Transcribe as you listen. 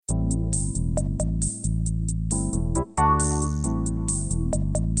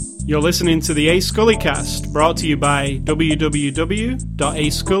You're listening to the A Scully cast, brought to you by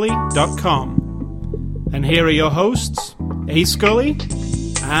www.ascully.com. And here are your hosts, A Scully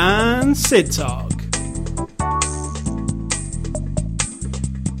and Sid Talk.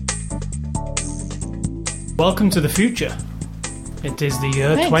 Welcome to the future. It is the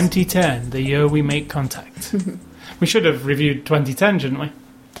year 2010, the year we make contact. We should have reviewed 2010, shouldn't we?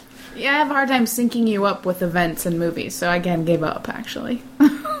 Yeah, I have a hard time syncing you up with events and movies, so I again gave up, actually.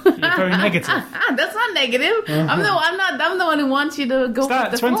 You're very negative. That's not negative. I'm the one who wants you to go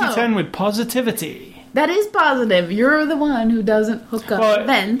Start with the 2010 flow. with positivity. That is positive. You're the one who doesn't hook up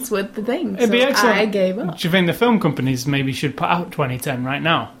events with the things. It'd be excellent. I gave up. Do you think the film companies maybe should put out 2010 right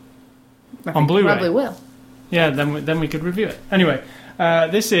now? On Blu-ray? Probably will. Yeah, then we could review it. Anyway,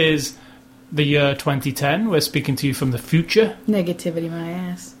 this is the year 2010. We're speaking to you from the future. Negativity, my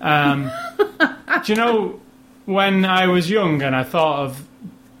ass. Do you know, when I was young and I thought of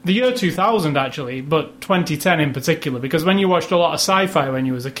the year 2000 actually, but 2010 in particular, because when you watched a lot of sci-fi when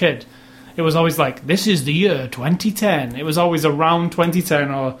you was a kid, it was always like, this is the year 2010. It was always around 2010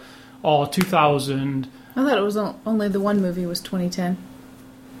 or 2000. I thought it was only the one movie was 2010.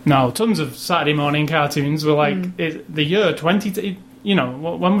 No, tons of Saturday morning cartoons were like, the year 20... You know,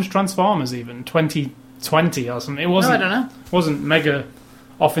 when was Transformers even? 2020 or something? It wasn't. No, I don't know. Wasn't mega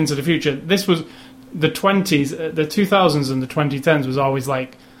off into the future. This was the 20s, the 2000s and the 2010s was always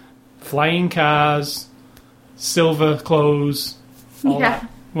like flying cars, silver clothes. All that.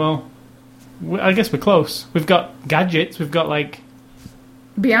 Well, I guess we're close. We've got gadgets. We've got like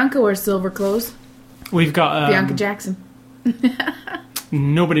Bianca wears silver clothes. We've got Bianca Jackson.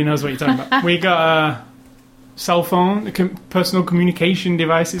 Nobody knows what you're talking about. We got cell phone, personal communication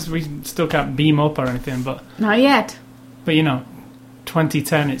devices. We still can't beam up or anything, but not yet. But you know,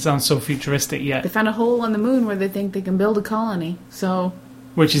 2010. It sounds so futuristic yet. They found a hole on the moon where they think they can build a colony. So,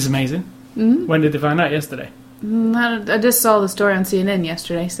 which is amazing. Mm-hmm. When did they find out? Yesterday. I just saw the story on CNN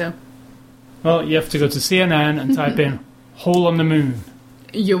yesterday. So, well, you have to go to CNN and type in "hole on the moon."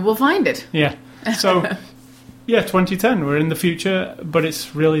 You will find it. Yeah. So, yeah, 2010. We're in the future, but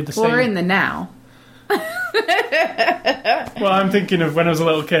it's really the same. We're in the now. Well, I'm thinking of when I was a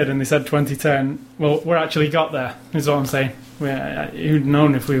little kid and they said 2010. Well, we're actually got there, is what I'm saying. Who'd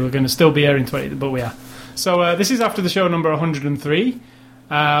known if we were going to still be here in 20, but we are. So this is after the show number 103.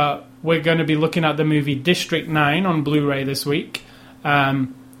 We're going to be looking at the movie District 9 on Blu-ray this week.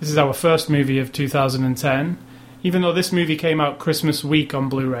 This is our first movie of 2010. Even though this movie came out Christmas week on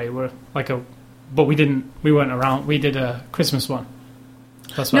Blu-ray, but we weren't around. We did a Christmas one.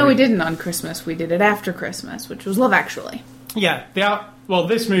 No, we didn't on Christmas. We did it after Christmas, which was Love Actually. Yeah.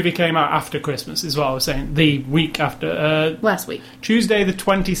 This movie came out after Christmas, is what I was saying. The week after. Last week. Tuesday, the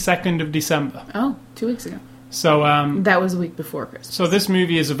 22nd of December. Oh, 2 weeks ago. So that was a week before Christmas. So this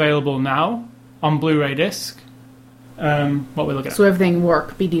movie is available now on Blu-ray disc. What we looking at? So everything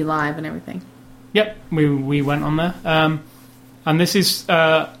worked, BD Live and everything. Yep, we went on there. And this is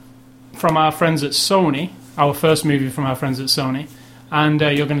from our friends at Sony, our first movie from our friends at Sony. And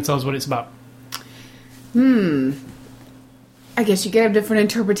you're going to tell us what it's about. I guess you could have different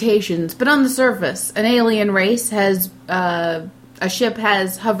interpretations. But on the surface, an alien race has... a ship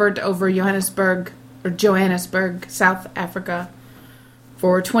has hovered over Johannesburg, South Africa,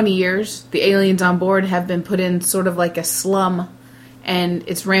 for 20 years. The aliens on board have been put in sort of like a slum. And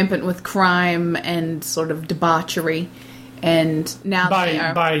it's rampant with crime and sort of debauchery. And now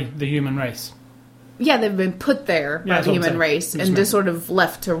by the human race. Yeah, they've been put there by the human race and just sort of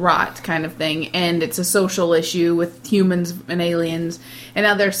left to rot kind of thing. And it's a social issue with humans and aliens. And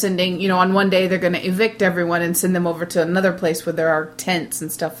now they're sending, on one day they're going to evict everyone and send them over to another place where there are tents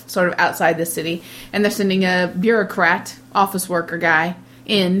and stuff sort of outside the city. And they're sending a bureaucrat, office worker guy,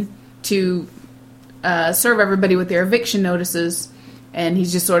 in to serve everybody with their eviction notices. And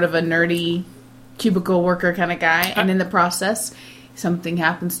he's just sort of a nerdy cubicle worker kind of guy. And in the process... something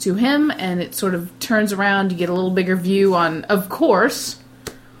happens to him, and it sort of turns around. You get a little bigger view on, of course,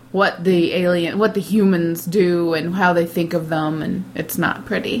 what the humans do and how they think of them, and it's not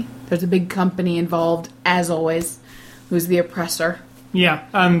pretty. There's a big company involved, as always, who's the oppressor. Yeah,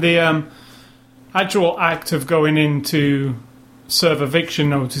 and the actual act of going in to serve eviction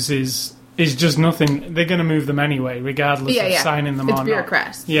notices is just nothing. They're going to move them anyway, regardless of signing them or not. It's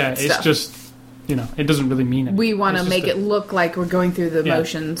bureaucrats. Yeah, stuff. It's just... it doesn't really mean it. We want to make it look like we're going through the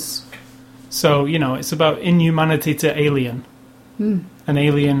motions. So, it's about inhumanity to alien. An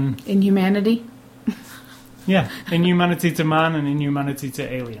alien... Inhumanity? Yeah, inhumanity to man and inhumanity to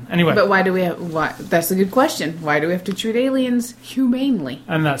alien. Anyway. But why do we have... That's a good question. Why do we have to treat aliens humanely?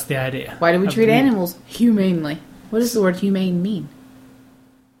 And that's the idea. Why do we treat animals humanely? What does the word humane mean?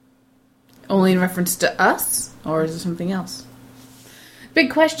 Only in reference to us? Or is it something else? Big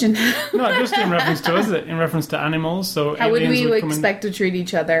question. No, just in reference to us, in reference to animals. So how would we expect to treat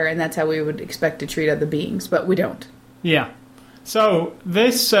each other, and that's how we would expect to treat other beings, but we don't. Yeah. So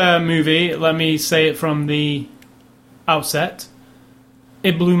this movie, let me say it from the outset,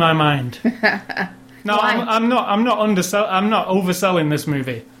 it blew my mind. No, I'm not overselling this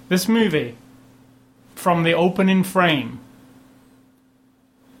movie. This movie, from the opening frame,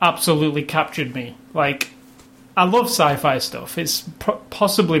 absolutely captured me. Like, I love sci-fi stuff. It's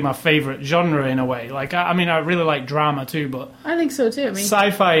possibly my favourite genre in a way. Like, I mean, I really like drama too, but I think so too.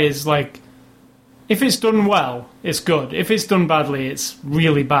 Sci-fi is like, if it's done well, it's good. If it's done badly, it's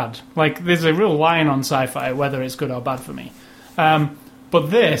really bad. Like, there's a real line on sci-fi, whether it's good or bad for me. But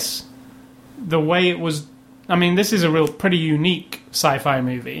this, the way it was, I mean, this is a real pretty unique sci-fi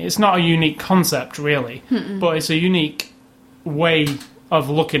movie. It's not a unique concept, really, but it's a unique way of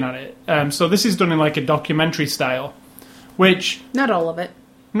looking at it. So this is done in like a documentary style, which... Not all of it.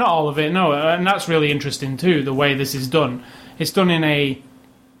 Not all of it, no. And that's really interesting too, the way this is done. It's done in a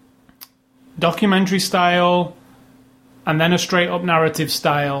documentary style, and then a straight-up narrative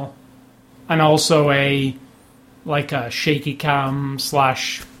style, and also a shaky cam /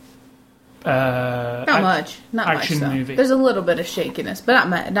 not much action though. movie. There's a little bit of shakiness, but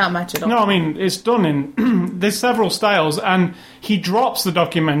not much at all. No, I mean, it's done in... there's several styles, and he drops the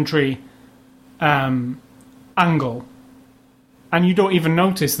documentary angle, and you don't even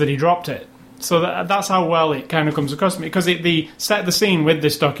notice that he dropped it. So that's how well it kind of comes across to me, because they set the scene with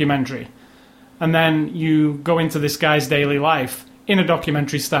this documentary, and then you go into this guy's daily life in a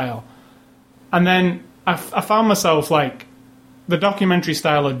documentary style. And then I found myself, like, the documentary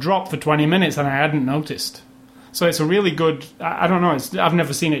style had dropped for 20 minutes and I hadn't noticed. So it's a really good... I don't know, I've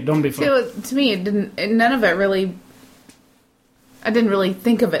never seen it done before. To me, none of it really... I didn't really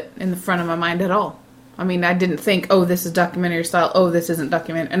think of it in the front of my mind at all. I mean, I didn't think, oh, this is documentary style, oh, this isn't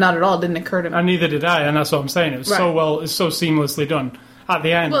documentary. Not at all, it didn't occur to me. And neither did I, and that's what I'm saying. It was so well, it's so seamlessly done. At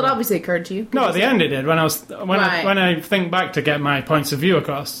the end... Well, it obviously occurred to you. No, at the end it did. When I think back to get my points of view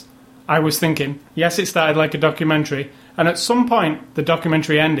across, I was thinking, yes, it started like a documentary, and at some point the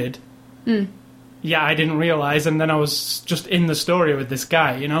documentary ended. Yeah, I didn't realise, and then I was just in the story with this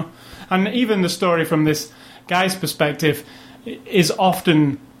guy, you know? And even the story from this guy's perspective is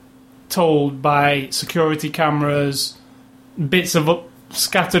often told by security cameras, bits of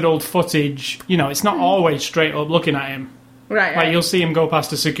scattered old footage. You know, it's not always straight up looking at him. Right. Like, you'll see him go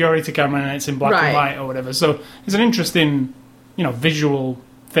past a security camera and it's in black and white or whatever. So it's an interesting, visual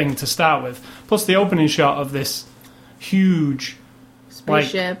thing to start with. Plus the opening shot of this huge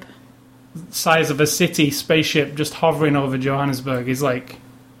spaceship, size of a city spaceship just hovering over Johannesburg is iconic,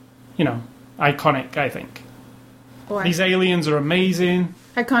 I think. Why? These aliens are amazing.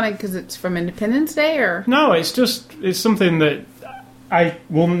 Iconic because it's from Independence Day, or? No, it's something that I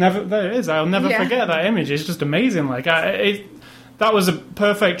will never... There it is. I'll never forget that image. It's just amazing. Like, that was a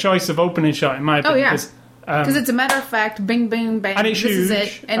perfect choice of opening shot, in my opinion. Oh, yeah. Because it's a matter of fact, bing, bing, bang. And it's huge.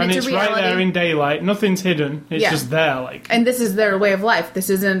 This is it. And it's a reality. Right there in daylight. Nothing's hidden. It's just there. And this is their way of life. This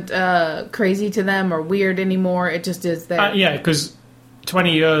isn't crazy to them or weird anymore. It just is there. Yeah, because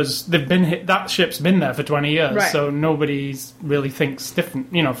 20 years, they've been that ship's been there for 20 years. Right. So nobody really thinks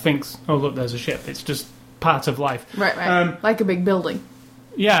different. Thinks, oh, look, there's a ship. It's just part of life. Right. Like a big building.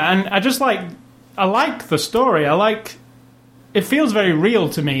 Yeah, and I like the story. It feels very real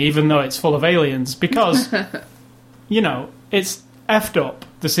to me, even though it's full of aliens, because, it's effed up,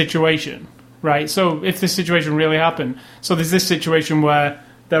 the situation, right? So if this situation really happened, so there's this situation where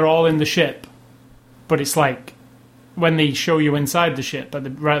they're all in the ship, but it's like when they show you inside the ship at the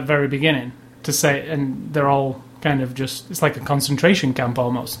very beginning, and they're all kind of it's like a concentration camp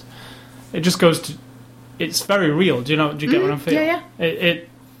almost. It just goes to, it's very real. Do you get what I'm feeling? Yeah.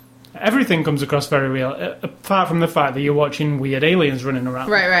 Everything comes across very real, apart from the fact that you're watching weird aliens running around.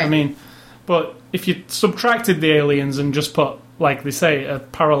 Right. I mean, but if you subtracted the aliens and just put, like they say, a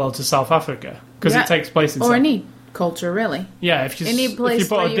parallel to South Africa, because it takes place in... Or any culture, really. Yeah, any place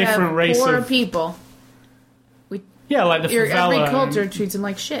put where a different race poor of people. Like the favela. Every culture treats them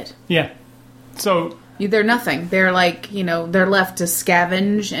like shit. Yeah. So... They're nothing. They're like, they're left to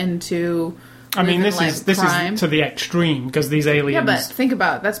scavenge and to... I mean, this is to the extreme, because these aliens... Yeah, but think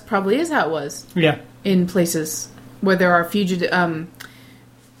about it. That probably is how it was. Yeah. In places where there are fugitive...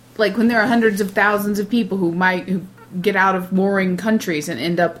 like when there are hundreds of thousands of people who get out of warring countries and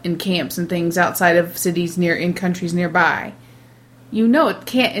end up in camps and things outside of cities in countries nearby.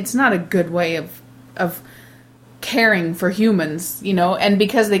 It's not a good way of caring for humans, and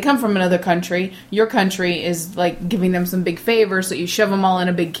because they come from another country, your country is like giving them some big favors, so you shove them all in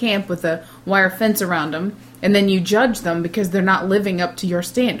a big camp with a wire fence around them, and then you judge them because they're not living up to your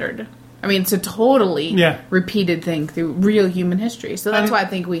standard. I mean, it's a totally repeated thing through real human history. So that's why I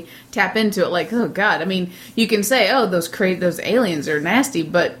think we tap into it like, oh God. I mean, you can say, oh, those aliens are nasty,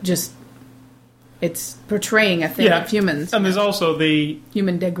 but just it's portraying a thing of humans. And there's also the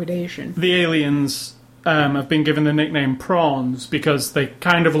human degradation. The aliens have been given the nickname prawns because they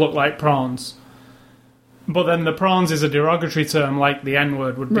kind of look like prawns. But then the prawns is a derogatory term like the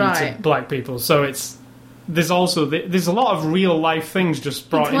N-word would be to black people. So there's a lot of real life things just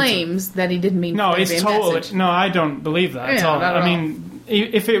brought into... He claims that he didn't mean No, it's totally... message. No, I don't believe that at all. I mean,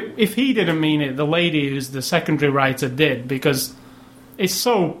 if he didn't mean it, the lady who's the secondary writer did, because it's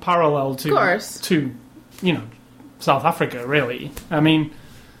so parallel to South Africa, really. I mean...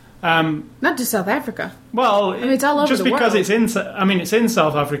 not just South Africa. Well, it's all over just the because world. It's in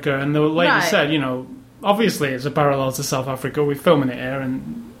South Africa, and the lady said, obviously it's a parallel to South Africa. We're filming it here,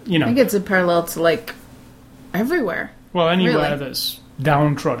 and I think it's a parallel to like everywhere. Well, anywhere that's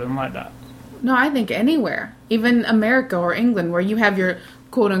downtrodden like that. No, I think anywhere, even America or England, where you have your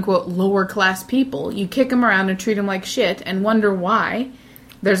quote unquote lower class people, you kick them around and treat them like shit, and wonder why.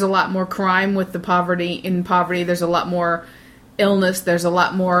 There's a lot more crime with the poverty. In poverty, there's a lot more illness, there's a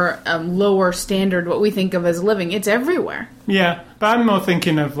lot more lower standard, what we think of as living. It's everywhere. Yeah, but I'm more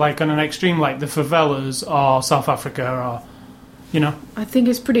thinking of like on an extreme like the favelas or South Africa or, I think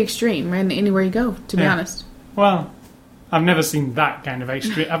it's pretty extreme anywhere you go, to be honest. Well, I've never seen that kind of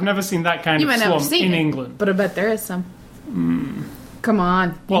extreme. I've never seen that kind of slum in England. But I bet there is some. Come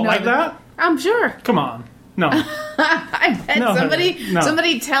on. What, like that? I'm sure. Come on. No. I bet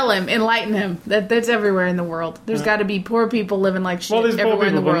somebody tell him, enlighten him, that that's everywhere in the world. There's got to be poor people living like shit everywhere in the world. Well,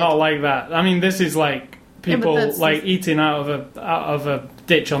 there's poor people, but not like that. I mean, this is like people eating out of a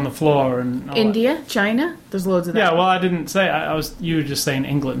ditch on the floor and all India, that. China. There's loads of that. Yeah, well, I didn't say. You were just saying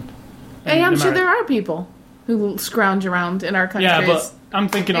England. Hey, I'm sure there are people who scrounge around in our countries. Yeah, but I'm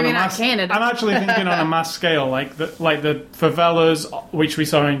thinking on a mass. Canada. I'm actually thinking on a mass scale, like the favelas, which we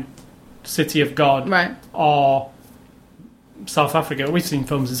saw in City of God, right, or South Africa. We've seen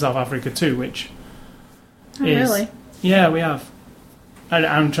films in South Africa too, which is... Really? Yeah, we have.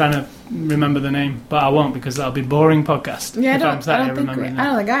 I'm trying to remember the name, but I won't because that'll be boring podcast. Yeah, I don't think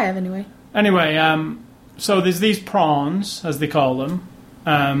I have anyway. Anyway, so there's these prawns, as they call them.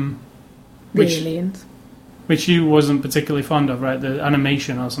 The aliens. Which you wasn't particularly fond of, right? The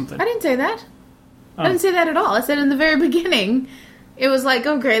animation or something. I didn't say that. I didn't say that at all. I said in the very beginning... It was like,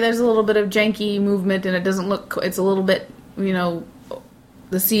 okay, there's a little bit of janky movement, and it doesn't look... It's a little bit, the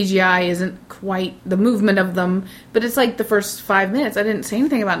CGI isn't quite the movement of them, but it's like the first 5 minutes. I didn't say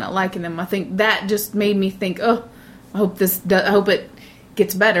anything about not liking them. I think that just made me think, I hope it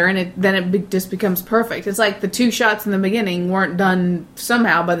gets better, and then it just becomes perfect. It's like the 2 shots in the beginning weren't done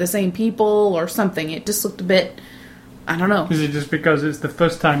somehow by the same people or something. It just looked a bit... I don't know. Is it just because it's the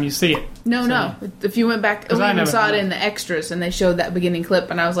first time you see it? No. If you went back, we even saw it in the extras, and they showed that beginning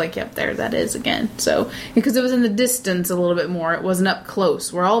clip, and I was like, "Yep, there that is again." So because it was in the distance a little bit more, it wasn't up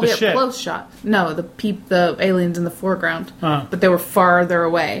close. Where all the up close shot. No, the aliens in the foreground, but they were farther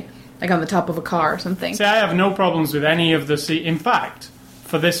away, like on the top of a car or something. See, I have no problems with any of the. In fact,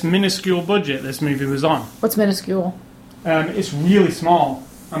 for this minuscule budget, this movie was on. What's minuscule? It's really small.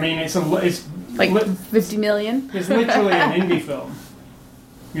 I mean, it's like 50 million? It's literally an indie film.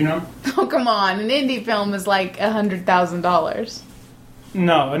 Oh, come on. An indie film is like $100,000.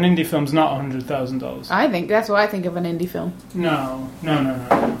 No, an indie film's not $100,000. I think that's what I think of an indie film. No.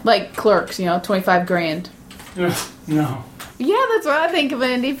 Like Clerks, $25,000. No. Yeah, that's what I think of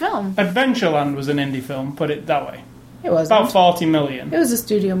an indie film. Adventureland was an indie film, put it that way. It wasn't. About 40 million. It was a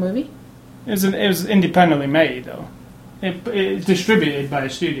studio movie. It was independently made, though. It's distributed by a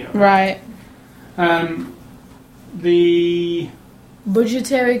studio. Right. The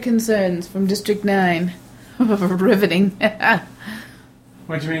budgetary concerns from District 9. Riveting.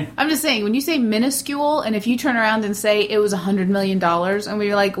 What do you mean? I'm just saying, when you say minuscule, and if you turn around and say it was $100 million, and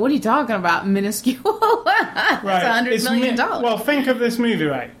we're like, what are you talking about, minuscule? That's right. $100 million. Well, think of this movie,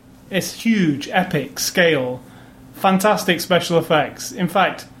 right? It's huge, epic, scale, fantastic special effects. In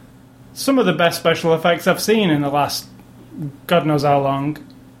fact, some of the best special effects I've seen in the last God knows how long,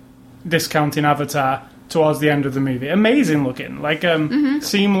 discounting Avatar, towards the end of the movie. Amazing looking, like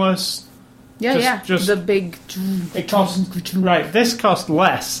seamless. Yeah, just the big... It cost... Right, this cost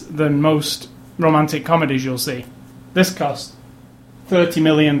less than most romantic comedies you'll see. This cost $30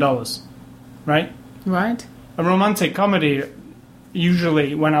 million, right? Right. A romantic comedy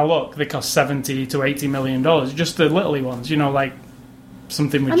usually when I look, they cost $70 to $80 million. Just the little ones, like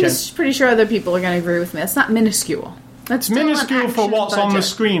something with. I'm just pretty sure other people are going to agree with me. That's not minuscule. That's minuscule for what's on the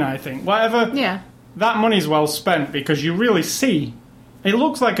screen. I think whatever. Yeah. That money's well spent because you really see. It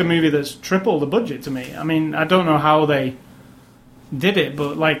looks like a movie that's triple the budget to me. I mean, I don't know how they did it,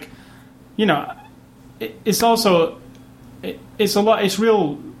 but it's also it's a lot. It's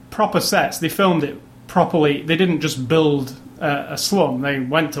real proper sets. They filmed it properly. They didn't just build a slum. They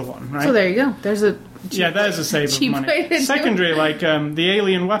went to one, right? So there you go. There's a save of money. Secondary, the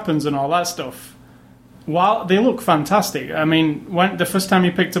alien weapons and all that stuff. While they look fantastic, I mean, when the first time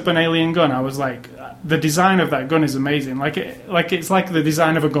you picked up an alien gun, I was like, the design of that gun is amazing. It's like the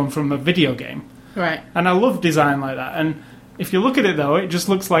design of a gun from a video game, right? And I love design like that. And if you look at it though, it just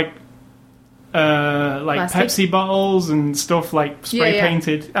looks like Pepsi bottles and stuff like spray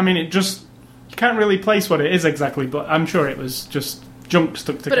painted. I mean, you can't really place what it is exactly, but I'm sure it was just junk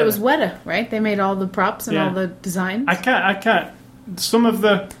stuck together. But it was Weta, right? They made all the props and all the designs. I can't. Some of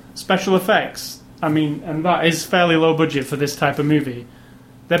the special effects. I mean, and that is fairly low budget for this type of movie.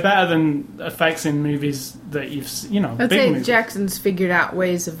 They're better than effects in movies that you've seen, I'd say movies. Jackson's figured out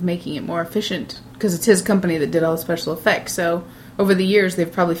ways of making it more efficient because it's his company that did all the special effects. So over the years,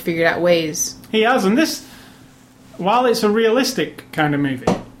 they've probably figured out ways. He has, and this, while it's a realistic kind of movie,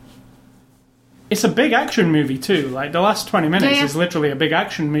 it's a big action movie too. Like the last 20 minutes is literally a big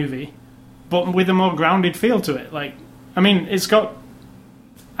action movie, but with a more grounded feel to it. It's got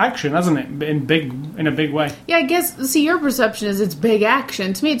action, hasn't it? In a big way. Yeah, I guess. See, your perception is it's big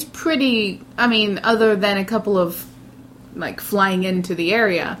action. To me, it's pretty. I mean, other than a couple of flying into the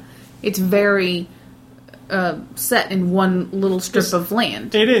area, it's very set in one little strip of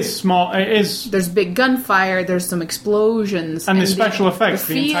land. It is small. It is. There's big gunfire. There's some explosions, and the special effects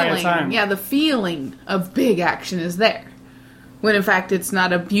the entire time. Yeah, the feeling of big action is there. When in fact it's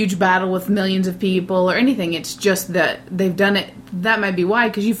not a huge battle with millions of people or anything. It's just that they've done it. That might be why,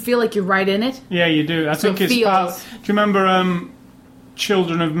 because you feel like you're right in it. Yeah, you do. I think it's part. Do you remember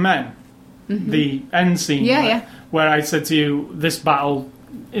Children of Men? Mm-hmm. The end scene. Yeah, where I said to you, this battle.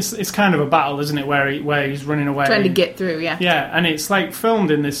 It's kind of a battle, isn't it? Where he's running away, trying to get through. Yeah. Yeah, and it's filmed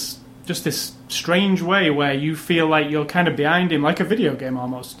in this strange way where you feel like you're kind of behind him, like a video game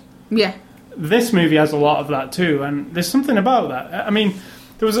almost. Yeah. This movie has a lot of that too, and there's something about that. I mean,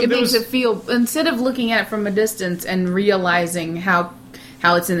 it makes it feel, instead of looking at it from a distance and realizing how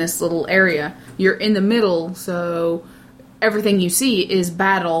it's in this little area, you're in the middle, so everything you see is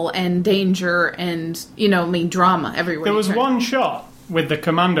battle and danger and drama everywhere. There was one shot with the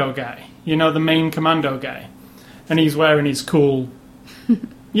commando guy, the main commando guy, and he's wearing his cool,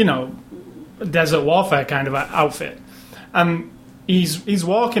 desert warfare kind of outfit, and he's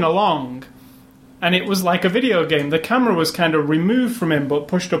walking along. And it was like a video game. The camera was kind of removed from him, but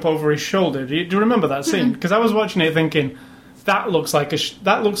pushed up over his shoulder. Do you remember that scene? Because I was watching it thinking, that looks like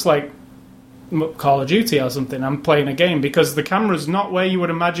Call of Duty or something. I'm playing a game because the camera's not where you would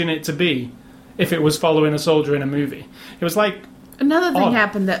imagine it to be if it was following a soldier in a movie. It was like another thing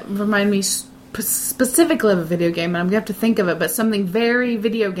happened that reminded me specifically of a video game, and I'm gonna have to think of it. But something very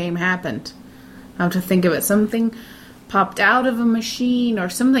video game happened. I have to think of it. Something popped out of a machine or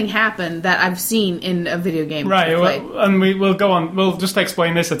something happened that I've seen in a video game. Right, and we'll go on. We'll just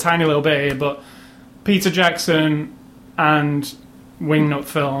explain this a tiny little bit here, but Peter Jackson and Wingnut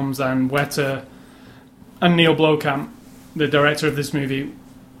Films and Weta and Neil Blomkamp, the director of this movie,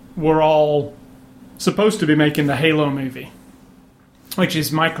 were all supposed to be making the Halo movie, which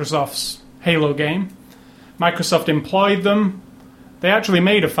is Microsoft's Halo game. Microsoft employed them. They actually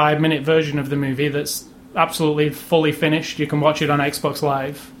made a 5-minute version of the movie that's absolutely fully finished. You can watch it on Xbox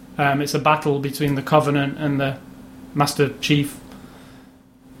Live. It's a battle between the Covenant and the Master Chief.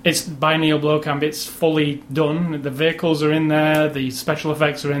 It's by Neil Blomkamp. It's fully done. The vehicles are in there. The special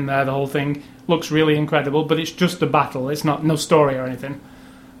effects are in there. The whole thing looks really incredible. But it's just a battle. It's no story or anything.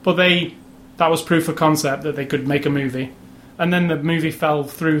 But that was proof of concept that they could make a movie. And then the movie fell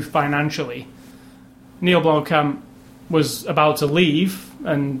through financially. Neil Blomkamp was about to leave,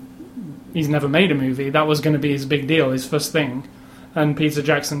 and he's never made a movie. That was going to be his big deal, his first thing. And Peter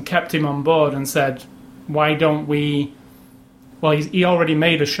Jackson kept him on board and said, why don't we... Well, he already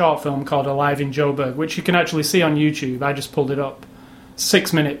made a short film called Alive in Joburg, which you can actually see on YouTube. I just pulled it up.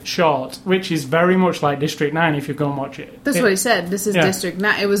 6-minute short, which is very much like District 9 if you go and watch it. That's what he said. This is District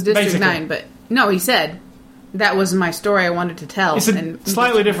 9. It was District 9, but... No, he said, that was my story I wanted to tell. It's a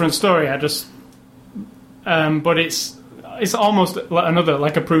slightly different story. But it's almost another,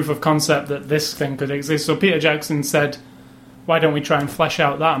 like a proof of concept that this thing could exist. So Peter Jackson said, why don't we try and flesh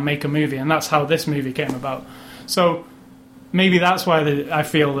out that and make a movie? And that's how this movie came about. So maybe that's why I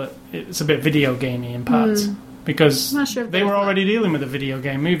feel that it's a bit video gamey in parts. Because they were already dealing with a video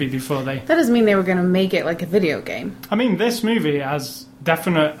game movie before they... That doesn't mean they were going to make it like a video game. I mean, this movie has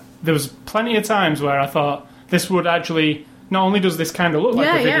definite... There was plenty of times where I thought this would actually... Not only does this kind of look like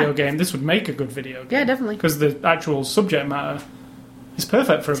a video game, this would make a good video game. Yeah, definitely. Because the actual subject matter is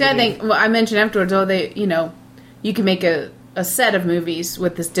perfect for a video game. I think... I mentioned afterwards, you can make a set of movies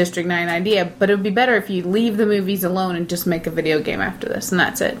with this District 9 idea, but it would be better if you leave the movies alone and just make a video game after this, and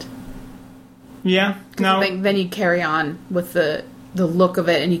that's it. Yeah, no. Then you carry on with the look of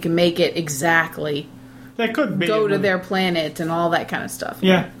it, and you can make it exactly. There could be go to their planet and all that kind of stuff.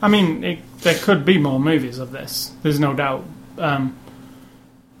 Yeah, I mean, there could be more movies of this. There's no doubt. No,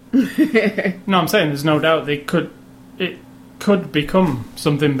 I'm saying there's no doubt it could become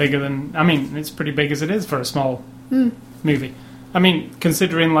something bigger than. I mean, it's pretty big as it is for a small movie. I mean,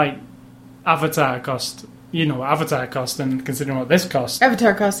 considering like Avatar cost. You know what Avatar cost, and considering what this cost.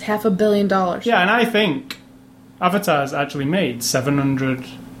 Avatar cost $500 million. Yeah, and I think Avatar's actually made 700...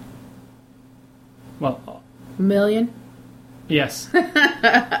 Well... Million? Yes.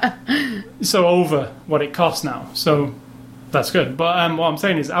 So over what it costs now. So that's good. But what I'm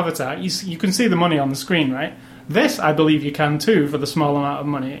saying is Avatar, you can see the money on the screen, right? This, I believe you can too, for the small amount of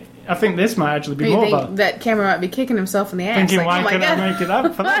money. I think this might actually be more about... that Cameron might be kicking himself in the ass. Thinking, like, why could I make it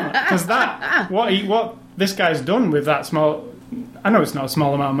up for that? Because that... What this guy's done with that small... I know it's not a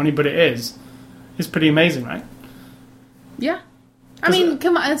small amount of money, but it is. It's pretty amazing, right? Yeah. I mean,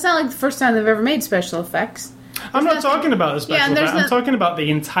 come on. It's not like the first time they've ever made special effects. I'm not talking about the special effects. I'm talking about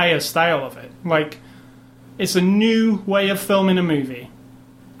the entire style of it. Like, it's a new way of filming a movie.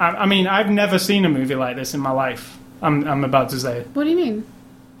 I mean, I've never seen a movie like this in my life. I'm about to say. What do you mean?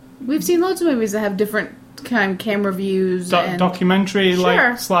 We've seen loads of movies that have different kind of camera views. And documentary,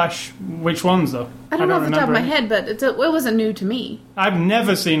 sure. / which ones, though? I don't know off the top of my head, but it wasn't new to me. I've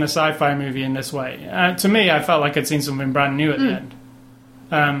never seen a sci-fi movie in this way. To me, I felt like I'd seen something brand new at the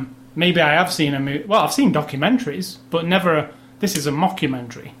end. Maybe I have seen a movie... Well, I've seen documentaries, but never... This is a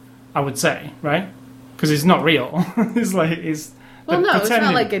mockumentary, I would say, right? Because it's not real. It's like... Well, no, it's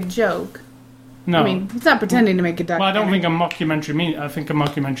not like a joke. No. I mean, it's not pretending to make a documentary. Well, I don't think a mockumentary means... I think a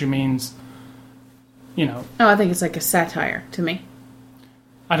mockumentary means, Oh, I think it's like a satire to me.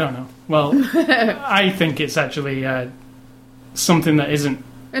 I don't know. Well, I think it's actually something that isn't...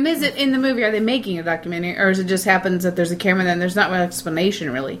 And is it in the movie, are they making a documentary? Or is it just happens that there's a camera and there's not an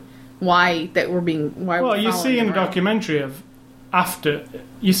explanation, really, why you see in a documentary of... After...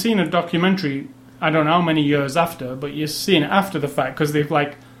 You see in a documentary... I don't know how many years after, but you're seeing it after the fact because they've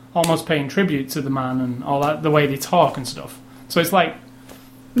like almost paying tribute to the man and all that, the way they talk and stuff. So it's like,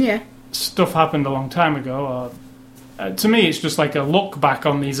 stuff happened a long time ago. Or to me, it's just like a look back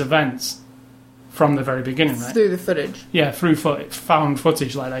on these events from the very beginning, right? Through the footage. Yeah, through found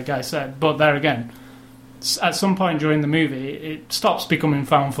footage, like that guy said. But there again, at some point during the movie, it stops becoming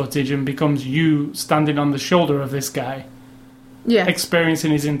found footage and becomes you standing on the shoulder of this guy. Yeah.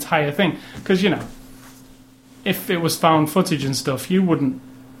 Experiencing his entire thing. Because, if it was found footage and stuff, you wouldn't...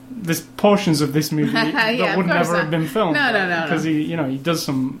 There's portions of this movie that would never have been filmed. No. Because he does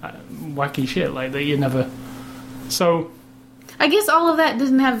some wacky shit like that you never... So... I guess all of that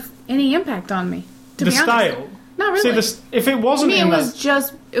doesn't have any impact on me, to be honest. The style? Not really. See, if it wasn't to me,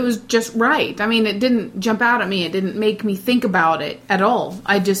 it was just right. I mean, it didn't jump out at me. It didn't make me think about it at all.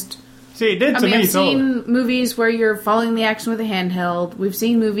 I just... See, it did to me. I've seen movies where you're following the action with a handheld. We've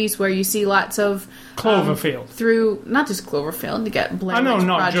seen movies where you see lots of Cloverfield through not just Cloverfield. You got Blair Witch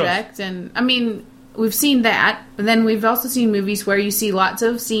Project, and I mean we've seen that. And then we've also seen movies where you see lots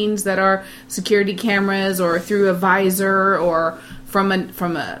of scenes that are security cameras or through a visor or from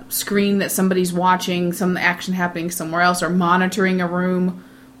a screen that somebody's watching some action happening somewhere else or monitoring a room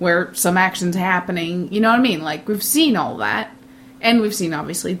where some action's happening. You know what I mean? Like we've seen all that, and we've seen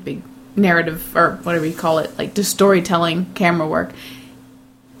obviously big narrative or whatever you call it, like just storytelling camera work.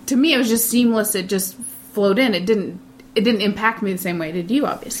 To me, it was just seamless. It just flowed in. It didn't impact me the same way it did you,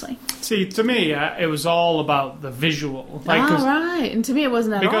 obviously. See, to me, it was all about the visual. Right. And to me, it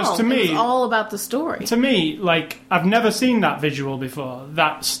wasn't at all. Because to me, it was all about the story. To me, I've never seen that visual before.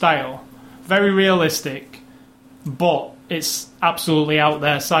 That style, very realistic, but it's absolutely out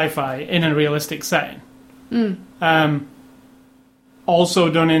there sci-fi in a realistic setting.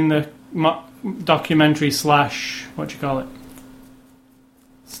 Also done in the documentary / what do you call it?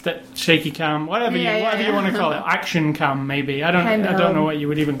 Shaky cam, whatever you want to call it, action cam maybe. I don't know what you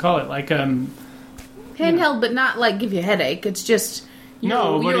would even call it. Like handheld, but not like give you a headache. It's just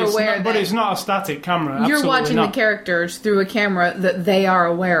it's not a static camera. You're watching not. The characters through a camera that they are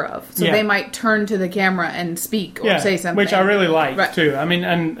aware of, so they might turn to the camera and speak or say something, which I really like too. I mean,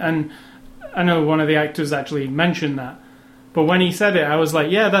 and I know one of the actors actually mentioned that, but when he said it, I was like,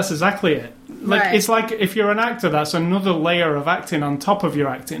 yeah, that's exactly it. Like it's like if you're an actor, that's another layer of acting on top of your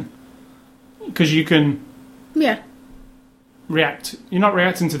acting, because you can react. You're not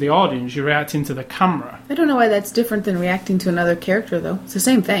reacting to the audience, you're reacting to the camera. I don't know why that's different than reacting to another character, though. It's the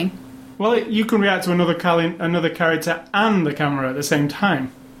same thing. Well, you can react to another character and the camera at the same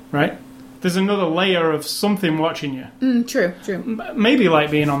time, right? There's another layer of something watching you. True. Maybe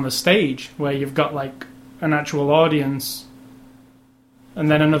like being on the stage, where you've got like an actual audience, and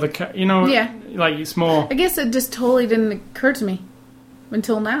then another, like it's more... I guess it just totally didn't occur to me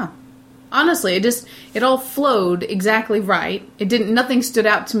until now. Honestly, it all flowed exactly right. Nothing stood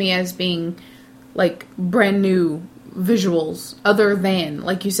out to me as being like brand new visuals, other than,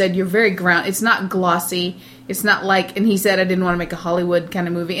 like you said, you're very it's not glossy. It's not like, and he said I didn't want to make a Hollywood kind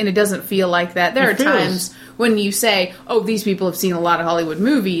of movie, and it doesn't feel like that. There are times when you say, oh, these people have seen a lot of Hollywood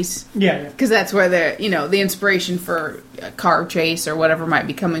movies. Yeah. Because that's where the inspiration for a car chase or whatever might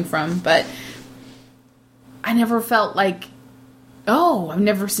be coming from. But I never felt like, oh, I've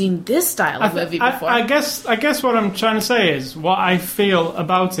never seen this style of movie before. I guess what I'm trying to say is what I feel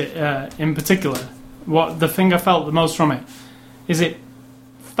about it in particular. What the thing I felt the most from it is it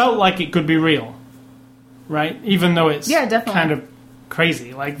felt like it could be real, right? Even though it's kind of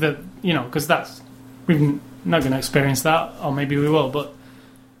crazy, like because we're not going to experience that, or maybe we will, but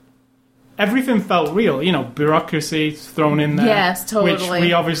everything felt real. Bureaucracy thrown in there, yes,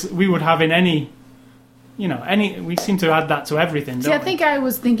 totally. Which we would have in any. We seem to add that to everything. See, I think I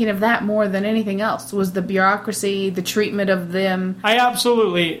was thinking of that more than anything else. Was the bureaucracy, the treatment of them? I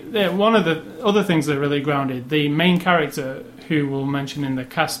absolutely. One of the other things that really grounded the main character, who we'll mention in the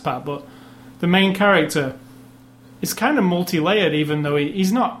cast part, but the main character is kind of multi-layered. Even though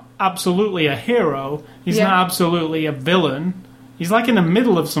he's not absolutely a hero, he's not absolutely a villain. He's like in the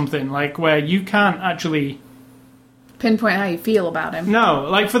middle of something, like where you can't actually pinpoint how you feel about him. No,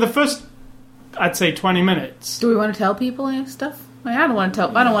 like for the first, I'd say 20 minutes. Do we want to tell people any stuff? I don't want to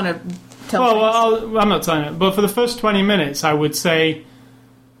tell. I don't want to tell. Well, I'm not telling it. But for the first 20 minutes, I would say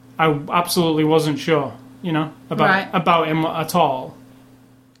I absolutely wasn't sure, about him at all.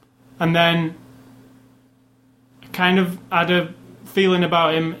 And then I kind of had a feeling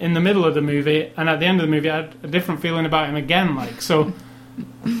about him in the middle of the movie, and at the end of the movie, I had a different feeling about him again. So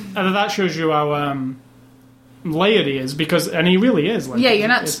that shows you how layered he is, and he really is. You're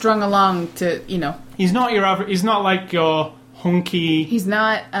not strung along to, He's not your average. He's not like your hunky. He's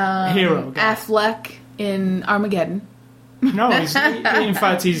not hero guy. Affleck in Armageddon. No, in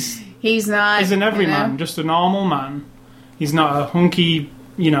fact, he's not. He's an everyman, just a normal man. He's not a hunky,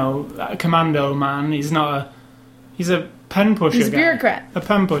 commando man. He's not He's a pen pusher. He's a bureaucrat. A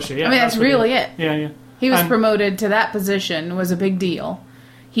pen pusher. Yeah, I mean, that's really it. Yeah. He was promoted to that position. Was a big deal.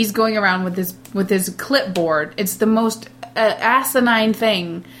 He's going around with his clipboard. It's the most asinine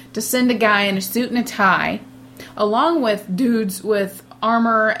thing to send a guy in a suit and a tie, along with dudes with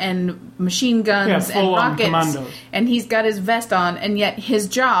armor and machine guns and rockets, commandos. And he's got his vest on, and yet his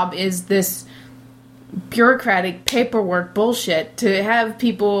job is this bureaucratic paperwork bullshit to have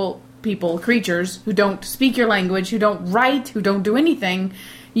creatures who don't speak your language, who don't write, who don't do anything.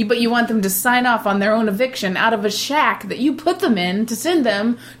 But you want them to sign off on their own eviction out of a shack that you put them in to send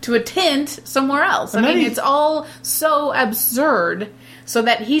them to a tent somewhere else. I mean, it's all so absurd, so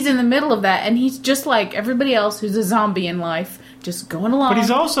that he's in the middle of that, and he's just like everybody else who's a zombie in life, just going along. But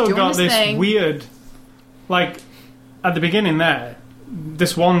he's also got this weird, like, at the beginning there,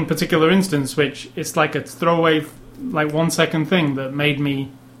 this one particular instance, which it's like a throwaway, like 1 second thing that made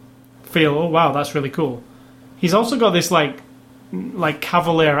me feel, oh wow, that's really cool. He's also got this like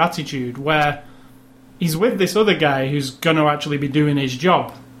cavalier attitude where he's with this other guy who's going to actually be doing his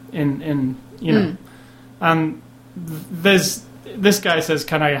job and there's this guy says,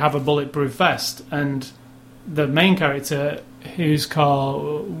 can I have a bulletproof vest? And the main character, who's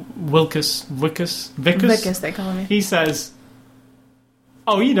called Vicus they call him. He says,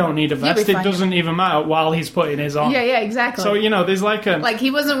 oh, you don't need a vest, it doesn't even matter, while he's putting his on. Yeah, exactly. So there's like he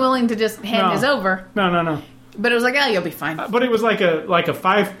wasn't willing to just hand his over. No. But it was like, oh, you'll be fine. But it was like a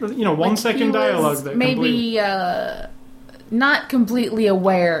 1 second dialogue that maybe not completely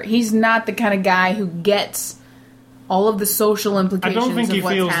aware. He's not the kind of guy who gets all of the social implications. I don't think he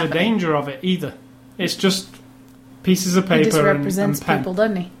feels the danger of it either. It's just pieces of paper. He just represents and pen. people,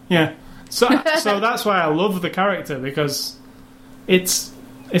 doesn't he? Yeah. So that's why I love the character, because it's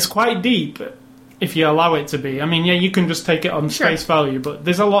quite deep, if you allow it to be. I mean, yeah, you can just take it on face value, but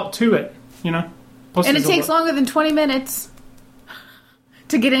there's a lot to it, you know? Plus, and it takes longer than 20 minutes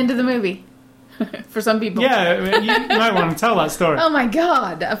to get into the movie. For some people. Yeah, you might want to tell that story. Oh my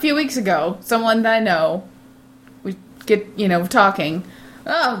God. A few weeks ago, someone that I know, we get, talking.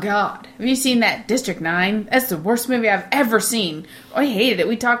 Oh God. Have you seen that District 9? That's the worst movie I've ever seen. I hated it.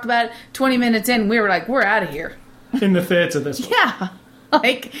 We talked about it 20 minutes in. We were like, we're out of here. In the theater this one. Yeah.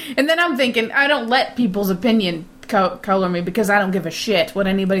 And then I'm thinking, I don't let people's opinion color me because I don't give a shit what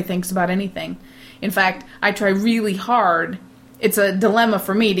anybody thinks about anything. In fact, I try really hard. It's a dilemma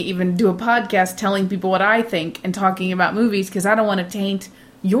for me to even do a podcast telling people what I think and talking about movies because I don't want to taint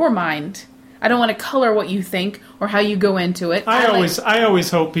your mind. I don't want to color what you think or how you go into it. I always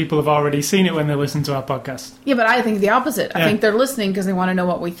hope people have already seen it when they listen to our podcast. Yeah, but I think the opposite. I think they're listening because they want to know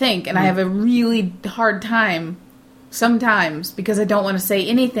what we think, and I have a really hard time sometimes because I don't want to say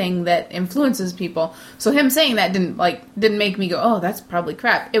anything that influences people. So him saying that didn't make me go, "Oh, that's probably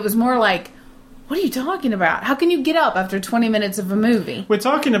crap." It was more like, what are you talking about? How can you get up after 20 minutes of a movie? We're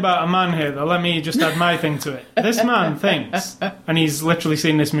talking about a man here, though. Let me just add my thing to it. This man thinks, and he's literally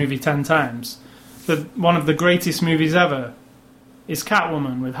seen this movie 10 times, that one of the greatest movies ever is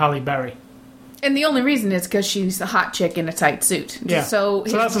Catwoman with Halle Berry. And the only reason is because she's a hot chick in a tight suit. Yeah. So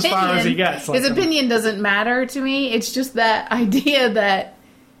that's as far as he gets. His opinion doesn't matter to me. It's just that idea that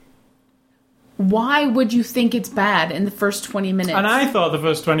why would you think it's bad in the first 20 minutes? And I thought the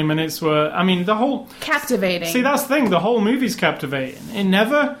first 20 minutes were, the whole... captivating. See, that's the thing. The whole movie's captivating. It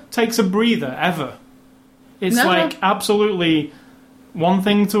never takes a breather, ever. It's absolutely one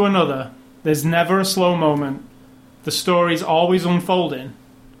thing to another. There's never a slow moment. The story's always unfolding.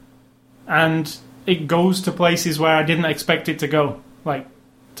 And it goes to places where I didn't expect it to go,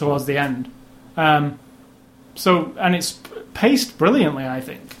 towards the end. And it's paced brilliantly, I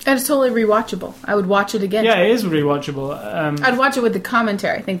think. And it's totally rewatchable. I would watch it again. Yeah, it is rewatchable. I'd watch it with the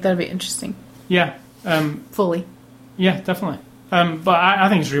commentary. I think that'd be interesting. Yeah. Fully. Yeah, definitely. But I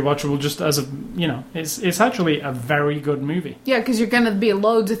think it's rewatchable just as it's actually a very good movie. Yeah, because you're going to be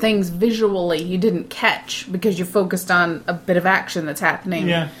loads of things visually you didn't catch because you're focused on a bit of action that's happening.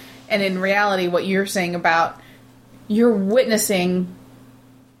 Yeah. And in reality, what you're saying about you're witnessing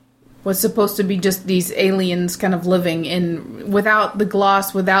what's supposed to be just these aliens kind of living without the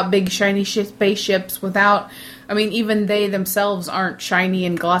gloss, without big shiny spaceships, even they themselves aren't shiny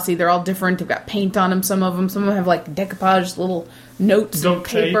and glossy. They're all different. They've got paint on them, some of them. Some of them have decoupage, little notes and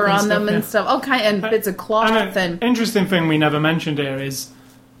paper on them and stuff. All kind and bits of cloth. And interesting thing we never mentioned here is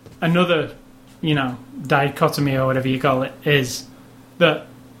another, dichotomy or whatever you call it, is that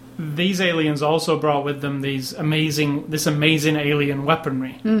these aliens also brought with them this amazing alien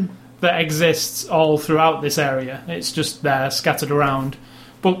weaponry. That exists all throughout this area. It's just there, scattered around.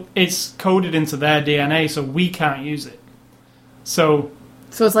 But it's coded into their DNA, so we can't use it. So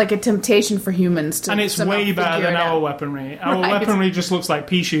it's like a temptation for humans to... And it's way better than our weaponry. Our weaponry just looks like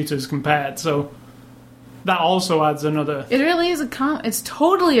pea shooters compared, so that also adds another... It really is it's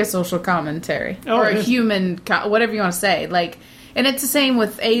totally a social commentary. Or a human... whatever you want to say. And it's the same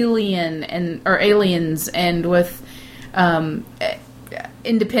with aliens and with...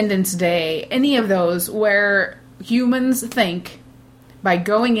 Independence Day, any of those where humans think by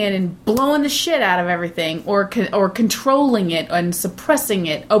going in and blowing the shit out of everything or controlling it and suppressing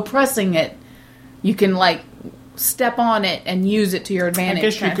it, oppressing it, you can step on it and use it to your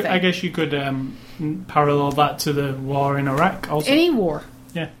advantage. I guess you could parallel that to the war in Iraq also. Any war.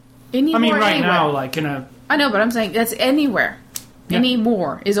 Yeah. Any war right anywhere. now, I know, but I'm saying that's anywhere. Yeah. Any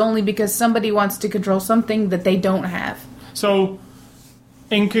war is only because somebody wants to control something that they don't have. So...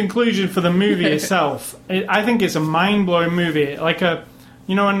 in conclusion, for the movie itself, I think it's a mind-blowing movie.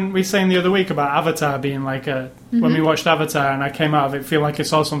 When we were saying the other week about Avatar being when we watched Avatar and I came out of it feeling like I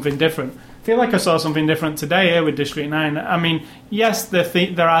saw something different. I feel like I saw something different today here with District 9. Yes,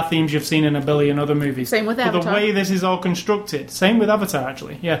 there are themes you've seen in a billion other movies. Same with Avatar. But the way this is all constructed, same with Avatar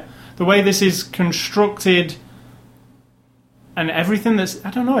actually, yeah. The way this is constructed and everything that's,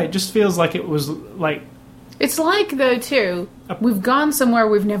 I don't know, it just feels like it was It's though, too, we've gone somewhere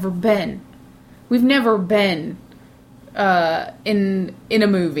we've never been. We've never been in a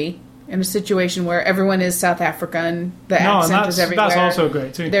movie, in a situation where everyone is South Africa and the accent is everywhere. That's also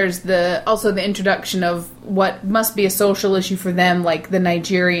great, too. There's also the introduction of what must be a social issue for them, like the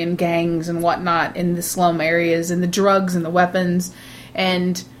Nigerian gangs and whatnot in the slum areas, and the drugs and the weapons,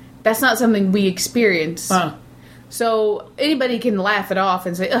 and that's not something we experience. Huh. So anybody can laugh it off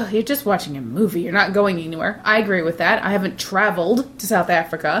and say, oh, you're just watching a movie. You're not going anywhere. I agree with that. I haven't traveled to South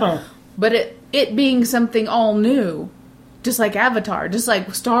Africa. Huh. But it being something all new just like Avatar, just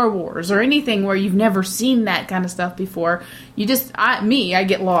like Star Wars, or anything where you've never seen that kind of stuff before. I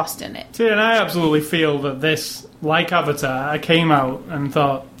get lost in it. See, and I absolutely feel that this, like Avatar, I came out and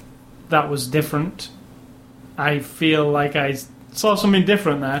thought that was different. I feel like I saw something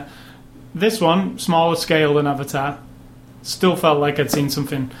different there. This one, smaller scale than Avatar, still felt like I'd seen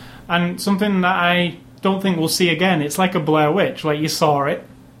something. And something that I don't think we'll see again. It's like a Blair Witch. Like, you saw it.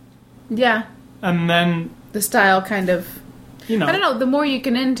 Yeah. And then... the style kind of... I don't know, the more you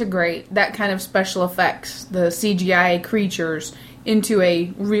can integrate that kind of special effects, the CGI creatures, into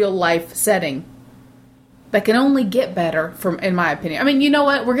a real-life setting, that can only get better, in my opinion. I mean, you know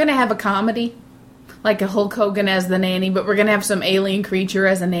what? We're going to have a comedy, like a Hulk Hogan as the nanny, but we're going to have some alien creature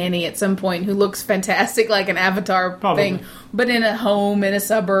as a nanny at some point who looks fantastic, like an Avatar thing, but in a home, in a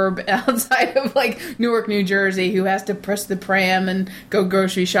suburb outside of, like, Newark, New Jersey, who has to press the pram and go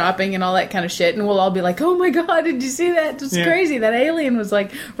grocery shopping and all that kind of shit. And we'll all be like, oh my God, did you see that? It's crazy. That alien was,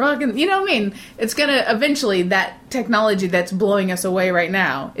 like, rocking. You know what I mean? It's going to, eventually, that technology that's blowing us away right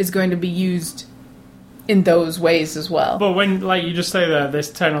now is going to be used in those ways as well. But when, like you just say there, this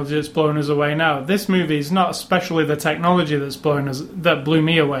technology that's blowing us away now, this movie is not especially the technology that blew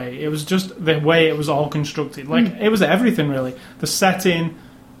me away. It was just the way it was all constructed. Like, it was everything, really. The setting,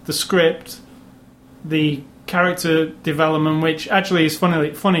 the script, the character development, which actually is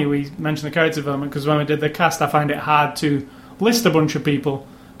funny we mentioned the character development, because when we did the cast, I find it hard to list a bunch of people,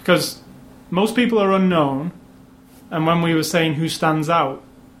 because most people are unknown, and when we were saying who stands out,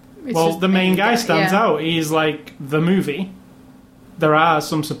 the main guy stands out. He's like the movie. There are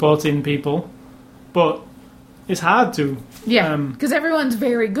some supporting people, but it's hard to. Yeah, because everyone's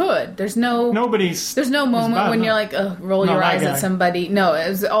very good. There's no moment when you're like, roll your eyes at somebody. No, it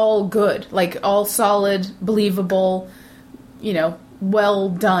was all good, like all solid, believable. Well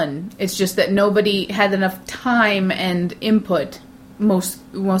done. It's just that nobody had enough time and input most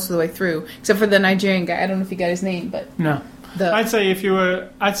of the way through, except for the Nigerian guy. I don't know if you got his name, but no. I'd say if you're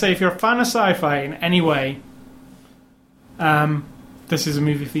a fan of sci-fi in any way, this is a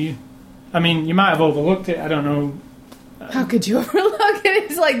movie for you. I mean, you might have overlooked it. I don't know. How could you overlook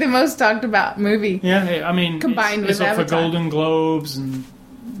it? It's like the most talked about movie. Yeah, I mean, combined it's with up for Golden Globes and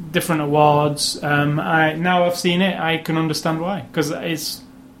different awards. Now I've seen it, I can understand why, because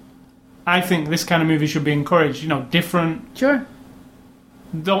I think this kind of movie should be encouraged. Different. Sure.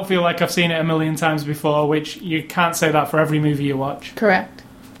 Don't feel like I've seen it a million times before, which you can't say that for every movie you watch. Correct.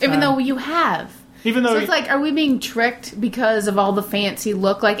 Even though you have. So it's like, are we being tricked because of all the fancy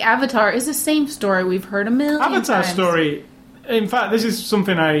look? Like, Avatar is the same story we've heard a million times. Avatar story, in fact, this is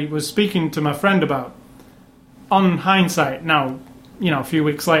something I was speaking to my friend about. On hindsight, now, a few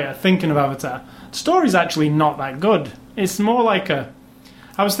weeks later, thinking of Avatar, the story's actually not that good. It's more like I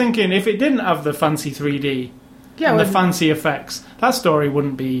was thinking, if it didn't have the fancy 3D... and the fancy effects, that story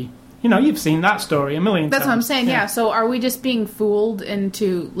wouldn't be... you've seen that story a million times. That's what I'm saying, yeah. So are we just being fooled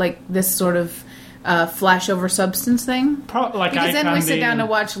into, like, this sort of flash over substance thing? Because then we sit down to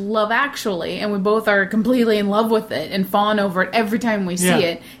watch Love Actually, and we both are completely in love with it and fawn over it every time we see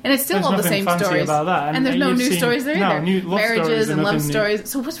it. And it's still all the same stories. About that. And there's no new stories there either. New love marriages and love stories.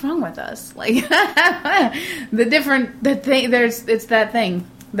 So what's wrong with us? Like, it's that thing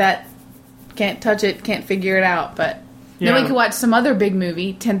that... can't touch it, can't figure it out, but then we could watch some other big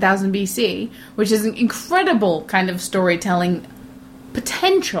movie, 10,000 BC, which is an incredible kind of storytelling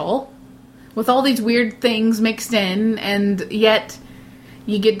potential with all these weird things mixed in, and yet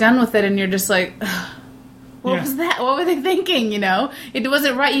you get done with it and you're just like, what was that? What were they thinking, It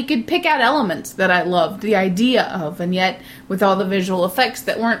wasn't right. You could pick out elements that I loved the idea of, and yet with all the visual effects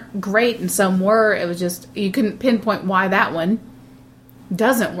that weren't great and some were, it was just, you couldn't pinpoint why that one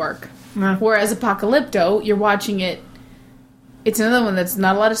doesn't work. No. Whereas Apocalypto, you're watching it, it's another one that's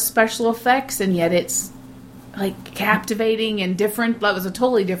not a lot of special effects, and yet it's like captivating and different. That was a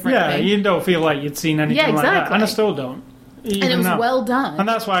totally different thing. You don't feel like you'd seen anything like that. And I still don't. And it was well done. And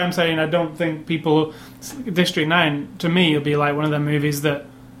that's why I'm saying I don't think people... District 9, to me, will be like one of them movies that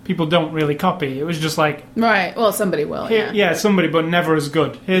people don't really copy. It was just like... Right, well, somebody will, Yeah, somebody, but never as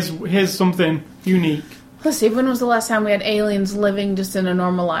good. Here's something unique. Let's see, when was the last time we had aliens living just in a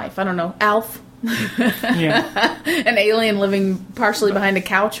normal life? I don't know. Alf? Yeah. An alien living partially behind a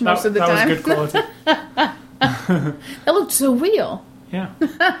couch most of the time. That was good quality. That looked so real. Yeah.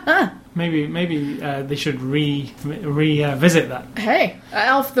 Maybe they should revisit that. Hey,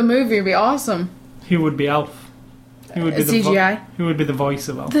 Alf the movie would be awesome. Who would be Alf? Who would be CGI? Who would be the voice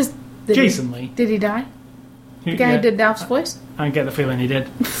of Alf? Jason Lee. Did he die? The guy who did Alf's voice? I get the feeling he did.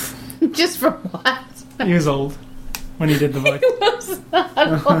 Just from what? He was old when he did the voice. He was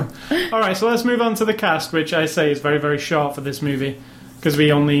All right, so let's move on to the cast, which I say is very, very short for this movie, because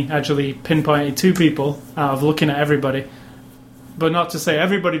we only actually pinpointed 2 people out of looking at everybody. But not to say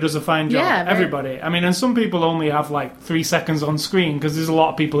everybody does a fine job. Yeah, everybody. I mean, and some people only have like 3 seconds on screen because there's a lot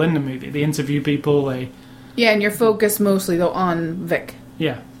of people in the movie. They interview people. Yeah, and you're focused mostly though on Vic.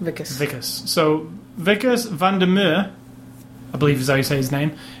 Yeah, Vicus. So Vicus van der Meer, I believe is how you say his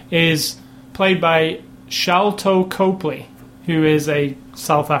name, is played by Sharlto Copley, who is a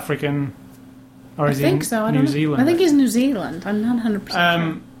South African, or is he New Zealand? I think he's New Zealand. I'm not 100%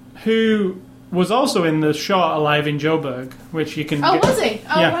 sure. Who was also in the short Alive in Joburg, which you can was he?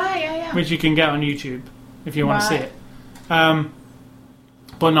 Oh, yeah, right, yeah. Which you can get on YouTube if you want to see it.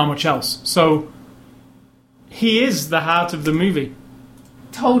 But not much else. So he is the heart of the movie.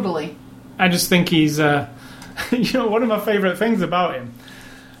 Totally. I just think he's, one of my favourite things about him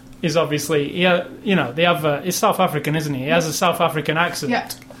is obviously, he's South African, isn't he? He has a South African accent. Yeah.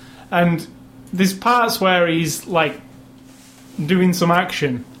 And there's parts where he's, like, doing some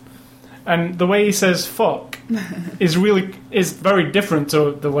action. And the way he says fuck is very different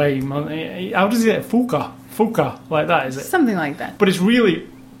to the way... How does he say it? Fuka, like that, is it? Something like that. But it's really...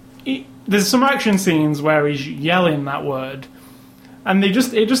 there's some action scenes where he's yelling that word. And it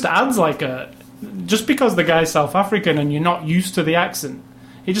just adds like a... Just because the guy's South African and you're not used to the accent,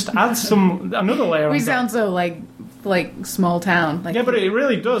 it just adds another layer. We sound so like small town. Yeah, but it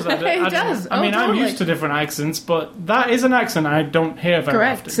really does. It does. I mean, totally. I'm used to different accents, but that is an accent I don't hear very often.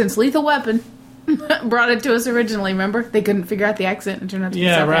 Correct. Since Lethal Weapon brought it to us originally, remember? They couldn't figure out the accent and turned out to be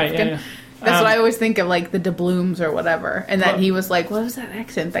South African. Yeah. That's what I always think of, like the Blooms or whatever. And that he was like, what was that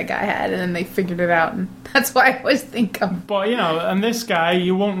accent that guy had? And then they figured it out, and that's what I always think of. But, and this guy,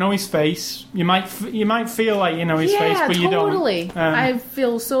 you won't know his face. You might feel like you know his face, but you don't. Totally. I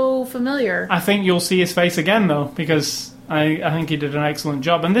feel so familiar. I think you'll see his face again, though, because I think he did an excellent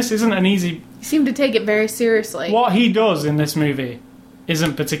job. And this isn't an easy... You seem to take it very seriously. What he does in this movie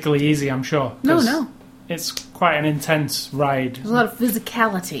isn't particularly easy, I'm sure. No. It's quite an intense ride. There's a lot of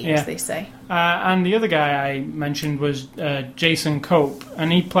physicality, as they say. And the other guy I mentioned was Jason Cope,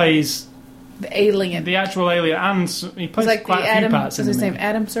 and he plays... The alien. The actual alien, and he plays like quite a few parts in the movie. Is his name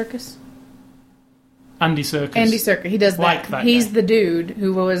Adam Serkis? Andy Serkis. Andy Serkis. He does that. He's the dude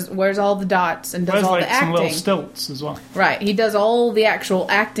who wears all the dots and does all the acting. Some little stilts as well. Right. He does all the actual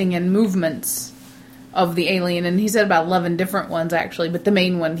acting and movements of the alien, and he said about 11 different ones actually, but the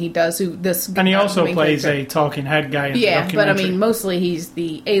main one he does, and he also plays a talking head guy in the documentary. But I mean mostly he's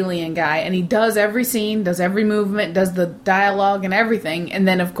the alien guy, and he does every scene, does every movement, does the dialogue and everything, and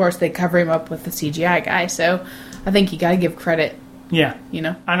then of course they cover him up with the CGI guy, so I think you gotta give credit. Yeah.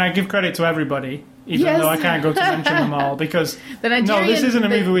 And I give credit to everybody, even though I can't go to mention them all, because this isn't a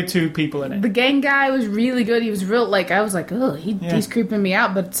movie with 2 people in it. The gang guy was really good. He was real, I was like, oh, he's creeping me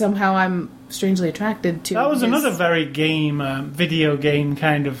out, but somehow I'm strangely attracted to. That was another very video game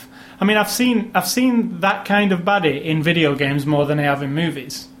kind of. I mean, I've seen that kind of baddie in video games more than I have in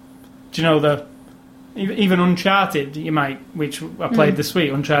movies. Do you know even Uncharted? Which I played this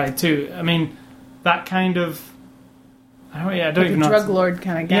week, Uncharted 2. I mean, that kind of. I don't even know. Drug lord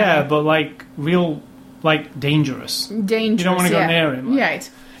kind of guy. Yeah, but real, dangerous. Dangerous. You don't want to go near him. Right.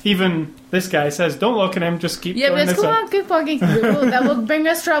 Even this guy says, "Don't look at him. Just keep." Yeah, going but come on, keep walking. That will bring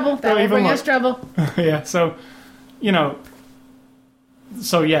us trouble. Yeah. So, they're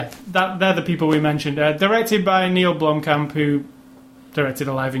the people we mentioned. Directed by Neil Blomkamp, who directed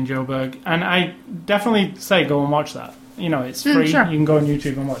Alive in Joburg, and I definitely say go and watch that. It's free. Sure. You can go on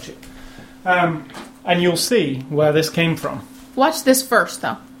YouTube and watch it, and you'll see where this came from. Watch this first,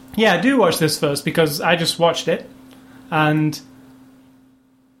 though. Yeah, do watch this first, because I just watched it, and.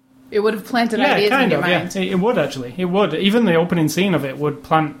 It would have planted ideas in your mind. Yeah, it would actually. It would. Even the opening scene of it would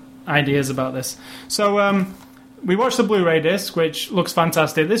plant ideas about this. So we watched the Blu-ray disc, which looks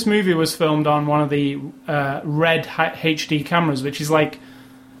fantastic. This movie was filmed on one of the red HD cameras, which is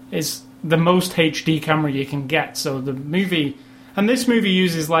is the most HD camera you can get. So the movie, and this movie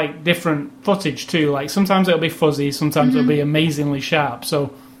uses different footage too. Sometimes it'll be fuzzy, sometimes it'll be amazingly sharp.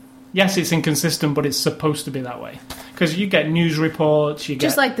 So yes, it's inconsistent, but it's supposed to be that way. Because you get news reports,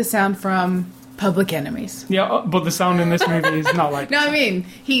 just like the sound from Public Enemies. Yeah, but the sound in this movie is not like... No, I mean,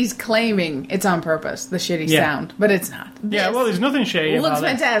 he's claiming it's on purpose, the shitty sound, but it's not. Yeah, well, there's nothing shitty about it. It looks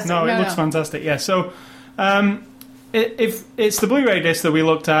fantastic. No, it looks fantastic, yeah. So, if it's the Blu-ray disc that we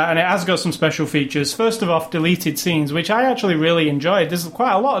looked at, and it has got some special features. First of all, deleted scenes, which I actually really enjoyed. There's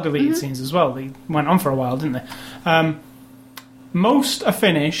quite a lot of deleted scenes as well. They went on for a while, didn't they? Most are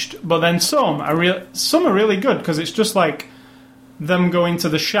finished, but then some are really good, because it's just them going to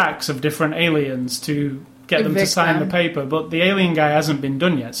the shacks of different aliens to get them to sign the paper, but the alien guy hasn't been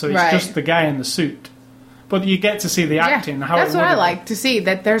done yet, so it's just the guy in the suit. But you get to see the acting. How that's what I like to see.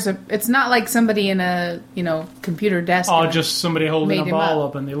 That it's not like somebody in a computer desk, or just somebody holding a ball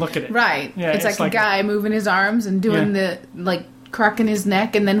up and they look at it. Right. Yeah, it's like a guy moving his arms and doing the cracking his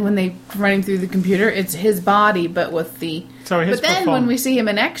neck, and then when they running through the computer, it's his body, but with the. But then when we see him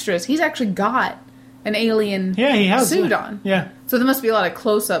in extras, he's actually got an alien suit on. Yeah. So there must be a lot of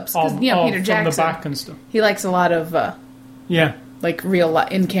close-ups because Peter Jackson from the back and stuff. He likes a lot of like real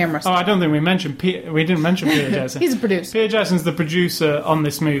in-camera stuff. Oh, I don't think we didn't mention Peter Jackson. He's a producer. Peter Jackson's the producer on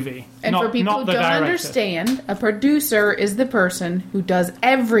this movie. And for people who don't understand, a producer is the person who does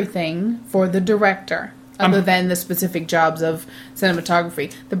everything for the director, other than the specific jobs of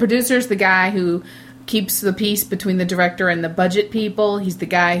cinematography. The producer is the guy who keeps the peace between the director and the budget people. He's the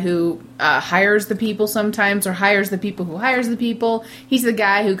guy who hires the people sometimes, or hires the people who hires the people. He's the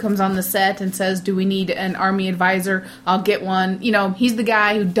guy who comes on the set and says, do we need an army advisor? I'll get one. He's the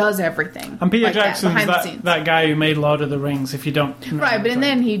guy who does everything. And Peter Jackson's that guy who made Lord of the Rings, if you don't know. Right, but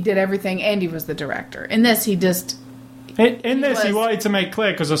then he did everything, and he was the director. In this, he just... He wanted to make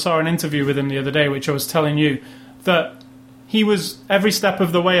clear, because I saw an interview with him the other day, which I was telling you, that he was every step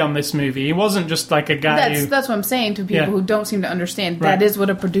of the way on this movie. He wasn't just like a guy That's what I'm saying to people who don't seem to understand. Right. That is what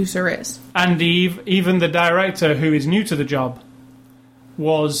a producer is. And even the director, who is new to the job,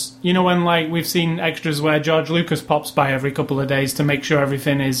 was... when we've seen extras where George Lucas pops by every couple of days to make sure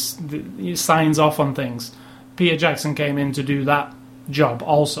everything he signs off on things. Peter Jackson came in to do that job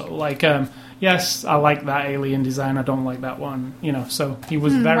also. Yes, I like that alien design. I don't like that one. So he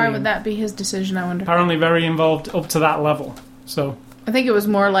was very... Why would that be his decision, I wonder? Apparently very involved up to that level. So I think it was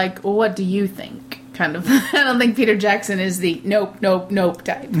more like, well, what do you think? Kind of. I don't think Peter Jackson is the nope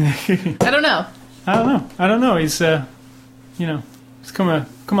type. I don't know. I don't know. He's, he's come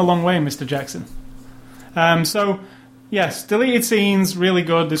a long way, Mr. Jackson. So... Yes, deleted scenes, really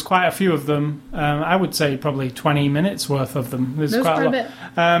good. There's quite a few of them. I would say probably 20 minutes worth of them. There's quite a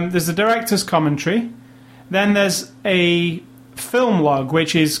lot. There's the director's commentary. Then there's a film log,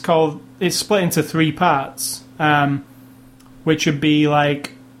 which is called... It's split into 3 parts, which would be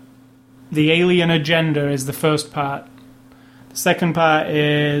like... The alien agenda is the first part. The second part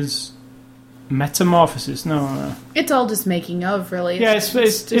is... Metamorphosis. No. It's all just making of, really. Yeah,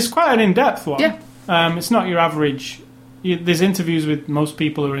 it's quite an in-depth one. Yeah. It's not your average... There's interviews with most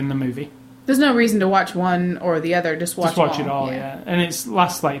people who are in the movie. There's no reason to watch one or the other. Just watch it all, yeah. And it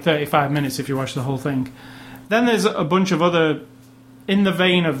lasts like 35 minutes if you watch the whole thing. Then there's a bunch of other, in the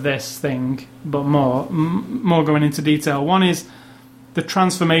vein of this thing, but more going into detail. One is the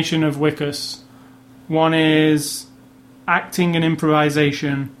transformation of Wikus. One is acting and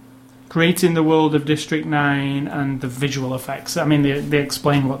improvisation, creating the world of District 9, and the visual effects. I mean, they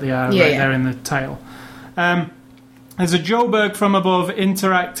explain what they are there in the title. There's a Joburg from Above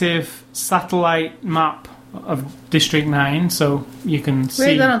interactive satellite map of District 9, so you can see... We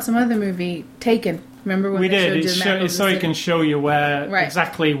had that on some other movie, Taken. Remember when we did? It's so it can show you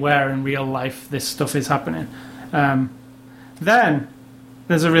exactly where in real life this stuff is happening. Then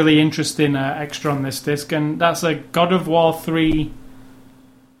there's a really interesting extra on this disc, and that's a God of War 3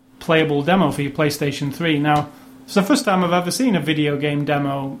 playable demo for your PlayStation 3. Now, it's the first time I've ever seen a video game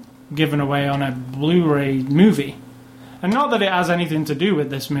demo given away on a Blu-ray movie. And not that it has anything to do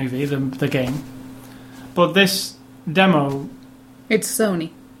with this movie, the game, but this demo... It's Sony.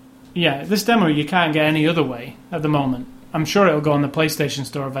 Yeah, this demo you can't get any other way at the moment. I'm sure it'll go on the PlayStation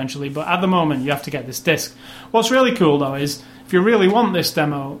Store eventually, but at the moment you have to get this disc. What's really cool, though, is if you really want this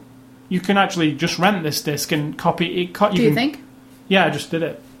demo, you can actually just rent this disc and copy it. Do you think? Yeah, I just did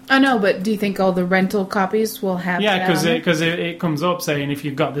it. I know, but do you think all the rental copies will have that? Yeah, because it comes up saying if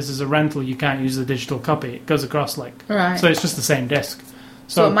you've got this as a rental, you can't use the digital copy. It goes across Right. So it's just the same disc.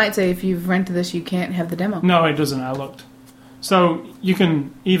 So it might say if you've rented this, you can't have the demo. No, it doesn't. I looked. So you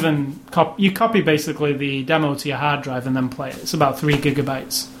can even copy basically the demo to your hard drive and then play it. It's about 3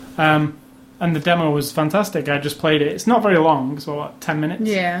 gigabytes. And the demo was fantastic. I just played it. It's not very long. It's 10 minutes?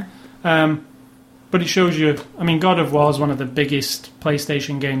 Yeah. But it shows you... I mean, God of War is one of the biggest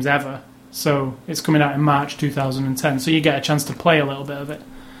PlayStation games ever. So it's coming out in March 2010. So you get a chance to play a little bit of it.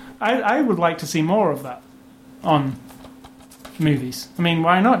 I would like to see more of that on movies. I mean,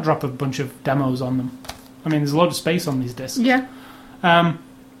 why not drop a bunch of demos on them? I mean, there's a lot of space on these discs. Yeah. And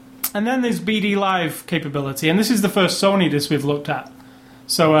then there's BD Live capability. And this is the first Sony disc we've looked at.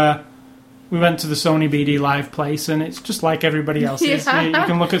 So we went to the Sony BD Live place, and it's just like everybody else's. Yeah. You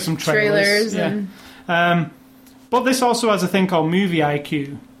can look at some trailers. And... But this also has a thing called Movie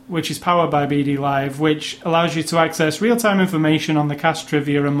IQ, which is powered by BD Live, which allows you to access real-time information on the cast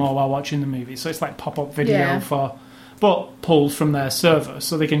trivia and more while watching the movie. So it's like pop-up video but pulled from their server,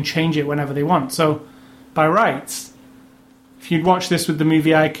 so they can change it whenever they want. So by rights, if you'd watch this with the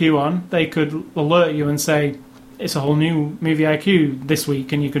Movie IQ on, they could alert you and say, it's a whole new Movie IQ this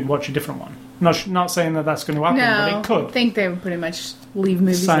week, and you could watch a different one. Not saying that that's going to happen, but it could. I think they would pretty much leave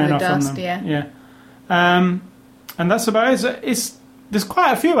movies in the dust, yeah. And that's about it. There's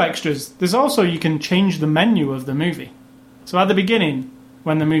quite a few extras. There's also, you can change the menu of the movie. So at the beginning,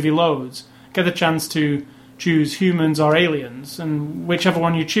 when the movie loads, get the chance to choose humans or aliens, and whichever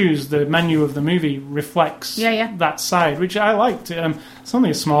one you choose, the menu of the movie reflects that side, which I liked. It's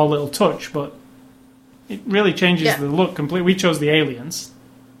only a small little touch, but it really changes the look completely. We chose the aliens,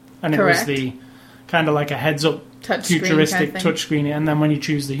 and Correct. It was the kind of like a heads-up futuristic touchscreen, and then when you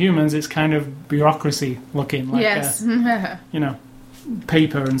choose the humans, it's kind of bureaucracy looking, like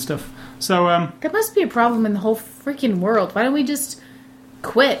paper and stuff. So there must be a problem in the whole freaking world. Why don't we just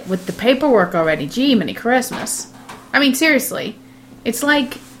quit with the paperwork already? Gee, many Christmas. I mean, seriously, it's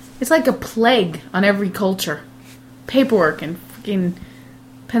like a plague on every culture. Paperwork and freaking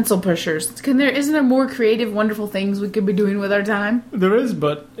pencil pushers. Isn't there more creative, wonderful things we could be doing with our time? There is,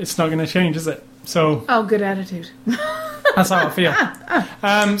 but it's not going to change, is it? So good attitude. That's how I feel.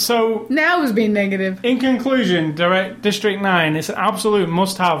 So now I was being negative. In conclusion, District 9 is an absolute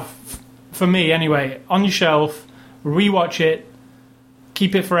must-have for me anyway. On your shelf, rewatch it,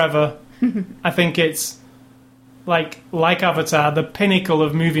 keep it forever. I think it's like Avatar, the pinnacle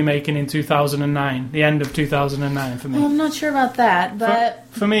of movie making in 2009, the end of 2009 for me. Well, I'm not sure about that, but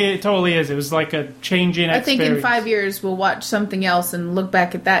for me it totally is. It was like a changing experience. I think in 5 years we'll watch something else and look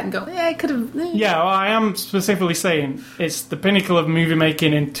back at that and go, I could have... Yeah, well, I am specifically saying it's the pinnacle of movie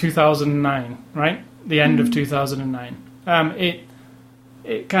making in 2009, right? The end of 2009.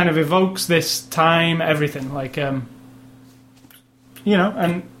 It kind of evokes this time, everything, like, and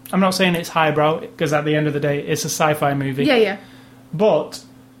I'm not saying it's highbrow, because at the end of the day, it's a sci-fi movie. Yeah. But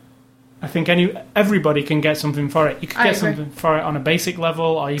I think everybody can get something for it. You could get something for it on a basic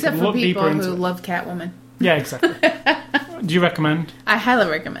level, or you can look deeper into it. Except for people who love Catwoman. Yeah, exactly. Do you recommend? I highly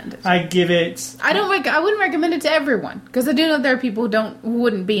recommend it. I give it... I wouldn't recommend it to everyone, because I do know there are people who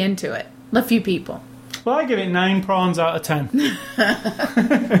wouldn't be into it. A few people. Well, I give it 9 prawns out of 10.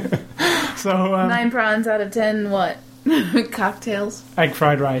 So 9 prawns out of 10 what? Cocktails? Egg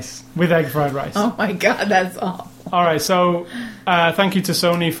fried rice. With egg fried rice. Oh my god, that's awful. Alright, so thank you to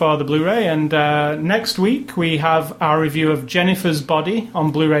Sony for the Blu-ray, and next week we have our review of Jennifer's Body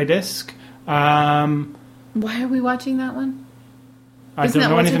on Blu-ray disc. Why are we watching that one? I don't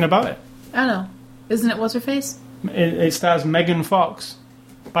know anything about it. I don't know. Isn't it What's-Her-Face? It stars Megan Fox.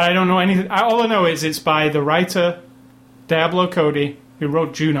 But I don't know anything. All I know is it's by the writer Diablo Cody, who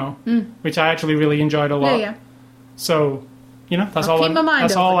wrote Juno, which I actually really enjoyed a lot. Yeah. So, that's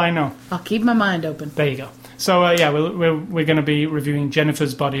all I know. I'll keep my mind open. There you go. So, we're going to be reviewing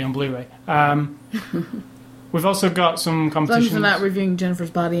Jennifer's Body on Blu-ray. We've also got some competitions. As long as we're not reviewing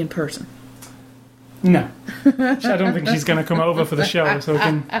Jennifer's Body in person. No. I don't think she's going to come over for the show, so we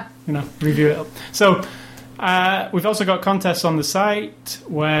can, review it. So, we've also got contests on the site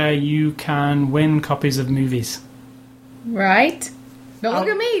where you can win copies of movies. Right. Don't look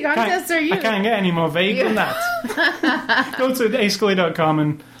at me. Contests are you. I can't get any more vague than that. Go to ascully.com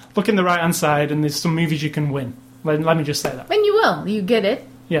and look in the right-hand side, and there's some movies you can win. Let me just say that. And you will. You get it.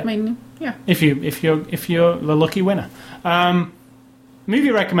 Yeah. I mean, yeah. If you're the lucky winner. Movie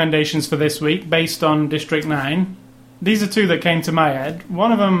recommendations for this week based on District 9. These are 2 that came to my head.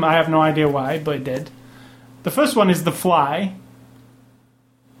 One of them, I have no idea why, but it did. The first one is The Fly.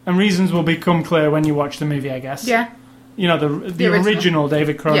 And reasons will become clear when you watch the movie, I guess. Yeah. The original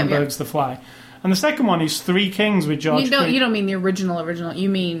David Cronenberg's The Fly. And the second one is Three Kings with George Clooney. You don't mean the original. You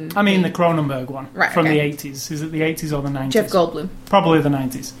mean... I mean the Cronenberg one. Right, from the 80s. Is it the 80s or the 90s? Jeff Goldblum. Probably the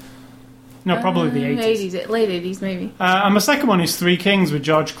 90s. No, probably the 80s. Late 80s, maybe. And the second one is Three Kings with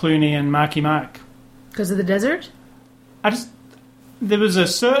George Clooney and Marky Mark. Because of the desert? There was a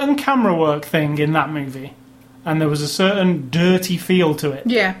certain camera work thing in that movie. And there was a certain dirty feel to it.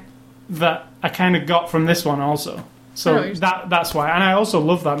 Yeah. That I kind of got from this one also. So that's why. And I also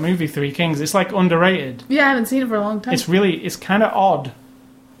love that movie, Three Kings. It's like underrated. Yeah, I haven't seen it for a long time. It's kind of odd,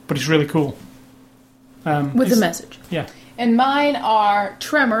 but it's really cool. With a message. Yeah. And mine are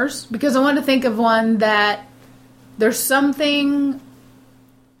Tremors, because I want to think of one that there's something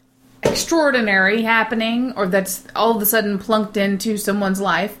extraordinary happening, or that's all of a sudden plunked into someone's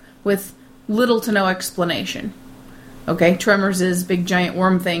life with little to no explanation. Okay, Tremors is big giant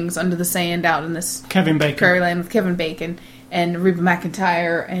worm things under the sand out in this Kevin Bacon. prairie land with Kevin Bacon. and Reba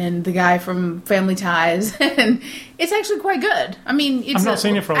McEntire and the guy from Family Ties, and it's actually quite good. I mean, it's I've not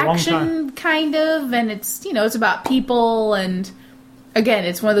seen it for a long time. Kind of, and it's it's about people, and again,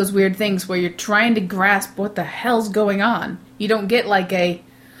 it's one of those weird things where you're trying to grasp what the hell's going on. You don't get like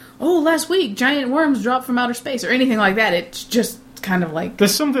last week giant worms dropped from outer space or anything like that. It's just kind of like...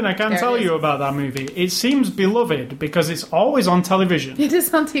 There's something I can tell you about that movie. It seems beloved because it's always on television. It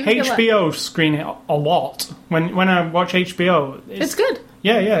is on TV. HBO screen it a lot. When I watch HBO... It's good.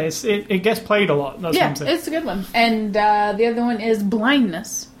 Yeah, it gets played a lot. That's what I'm saying. It's a good one. And the other one is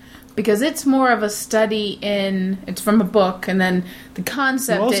Blindness. Because it's more of a study in... It's from a book, and then the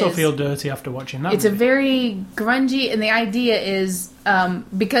concept is... You also feel dirty after watching that It's movie. a very grungy, and the idea is...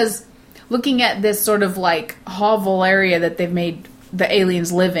 because looking at this sort of, like, hovel area that they've made the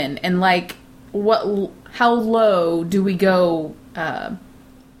aliens live in, and, like, how low do we go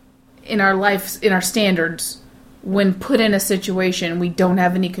in our lives, in our standards, when put in a situation we don't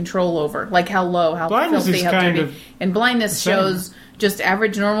have any control over? Like, how low, how Blindness filthy, is how kind dirty. of And Blindness shows... just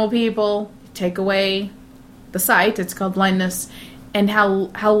average normal people, take away the sight, it's called blindness, and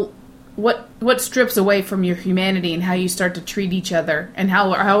what strips away from your humanity and how you start to treat each other, and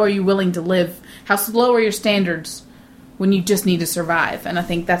how are you willing to live, how slow are your standards when you just need to survive. And I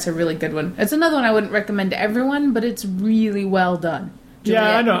think that's a really good one. It's another one I wouldn't recommend to everyone, but it's really well done.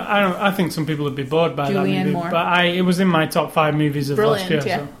 Juliette. Yeah, I think some people would be bored by that movie, Moore. but it was in my top 5 movies of last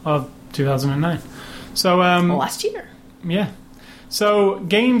year, of 2009. So last year. Yeah. So,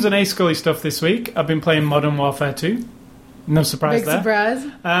 games and A Scully stuff this week. I've been playing Modern Warfare 2. No surprise there. Big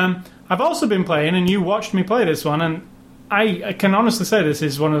surprise. I've also been playing, and you watched me play this one, and I can honestly say this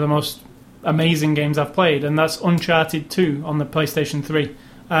is one of the most amazing games I've played, and that's Uncharted 2 on the PlayStation 3.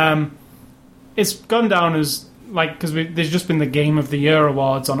 It's gone down as, like, because there's just been the Game of the Year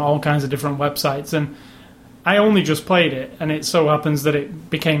awards on all kinds of different websites, and I only just played it, and it so happens that it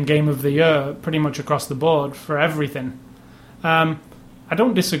became Game of the Year pretty much across the board for everything. I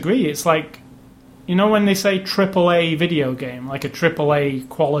don't disagree. It's like, when they say AAA video game, like a AAA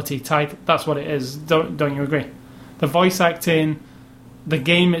quality title, that's what it is. Don't you agree? The voice acting, the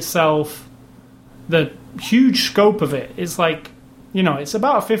game itself, the huge scope of it. It's like, it's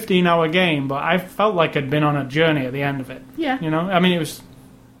about a 15-hour game, but I felt like I'd been on a journey at the end of it. Yeah. I mean, it was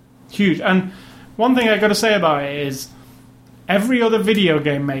huge. And one thing I got to say about it is, every other video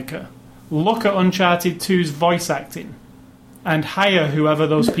game maker, look at Uncharted 2's voice acting and hire whoever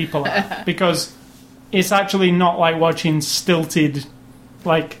those people are, because it's actually not like watching stilted,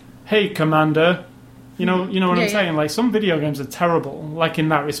 like, hey, Commander, you know what I'm saying? Like, some video games are terrible, like, in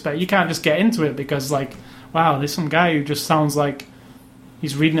that respect. You can't just get into it because, like, wow, there's some guy who just sounds like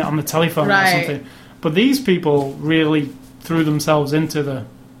he's reading it on the telephone or something. But these people really threw themselves into the...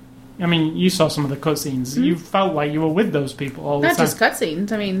 I mean, you saw some of the cutscenes. Mm-hmm. You felt like you were with those people all the time. Not just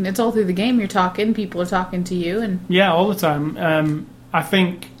cutscenes. I mean, it's all through the game. You're talking. People are talking to you. And yeah, all the time. I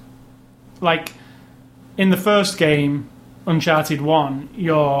think, like, in the first game, Uncharted 1,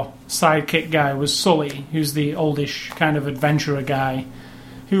 your sidekick guy was Sully, who's the oldish kind of adventurer guy,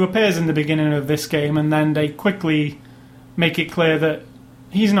 who appears in the beginning of this game, and then they quickly make it clear that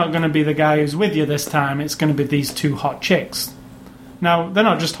he's not going to be the guy who's with you this time. It's going to be these 2 hot chicks. Now, they're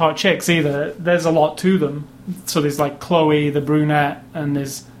not just hot chicks either. There's a lot to them. So there's, like, Chloe, the brunette, and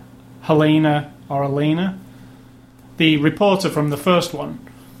there's Helena, or Elena, the reporter from the first one.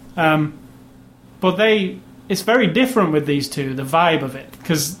 But it's very different with these two, the vibe of it.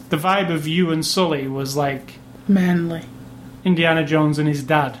 Because the vibe of you and Sully was, like... manly. Indiana Jones and his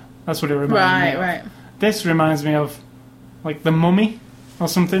dad. That's what it reminded me of. Right. This reminds me of, like, The Mummy or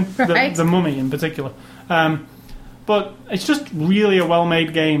something. Right. The Mummy in particular. But it's just really a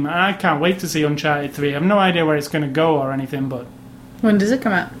well-made game, and I can't wait to see Uncharted 3. I have no idea where it's going to go or anything, but... When does it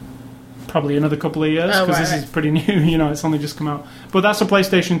come out? Probably another couple of years, because this is pretty new, it's only just come out. But that's a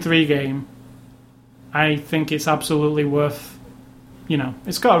PlayStation 3 game. I think it's absolutely worth...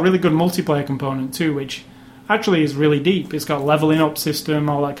 it's got a really good multiplayer component too, which actually is really deep. It's got a leveling up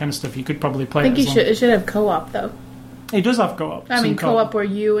system, all that kind of stuff. You could probably play it. I think it should have co-op, though. It does have co-op. I mean, co-op where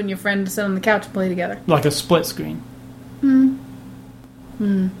you and your friend sit on the couch and play together. Like a split screen.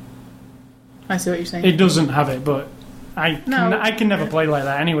 I see what you're saying. It doesn't have it, but I can never play like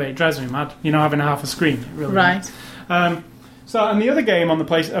that anyway. It drives me mad. Having half a screen. It really right. And the other game on the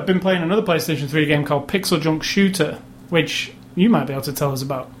I've been playing another PlayStation 3 game called Pixel Junk Shooter, which you might be able to tell us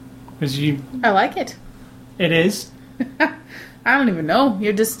about. I like it. It is. I don't even know.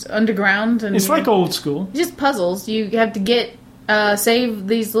 You're just underground. And it's like old school. Just puzzles. You have to get... save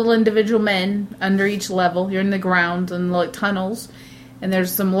these little individual men under each level. You're in the ground and like tunnels, and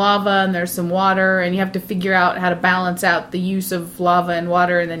there's some lava and there's some water, and you have to figure out how to balance out the use of lava and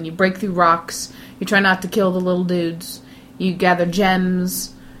water, and then you break through rocks. You try not to kill the little dudes. You gather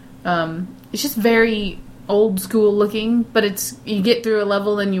gems. It's just very old school looking, but you get through a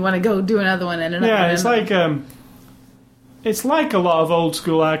level and you want to go do another one and another one. Yeah, it's like a lot of old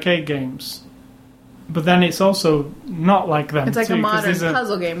school arcade games. But then it's also not like them. It's like a modern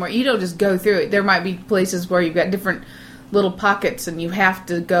puzzle game where you don't just go through it. There might be places where you've got different little pockets and you have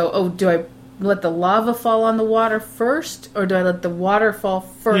to go, do I let the lava fall on the water first, or do I let the water fall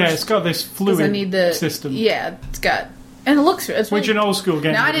first? Yeah, it's got this fluid system. Yeah, it's got... And it looks... It's which in old school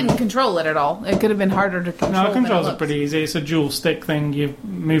games... Now, I didn't control it at all. It could have been harder to control. No, the controls are pretty easy. It's a dual stick thing. You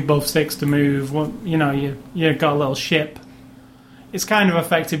move both sticks to move. You got a little ship. It's kind of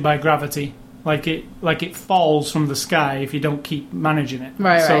affected by gravity. Like it falls from the sky if you don't keep managing it.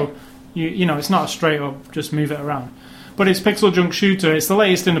 Right, so, right. It's not a straight up, just move it around. But it's Pixel Junk Shooter. It's the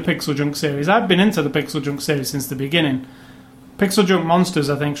latest in the Pixel Junk series. I've been into the Pixel Junk series since the beginning. Pixel Junk Monsters,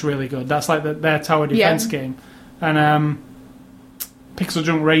 I think, is really good. That's like their tower defense game. And Pixel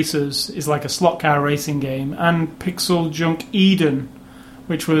Junk Racers is like a slot car racing game. And Pixel Junk Eden,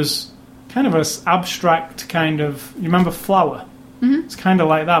 which was kind of an abstract kind of... You remember Flower? Mm-hmm. It's kind of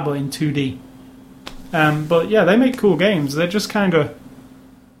like that, but in 2D. But yeah, they make cool games. They're just kind of...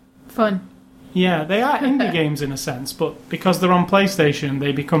 Fun. Yeah, they are indie games in a sense, but because they're on PlayStation,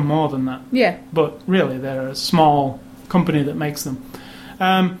 they become more than that. Yeah. But really, they're a small company that makes them.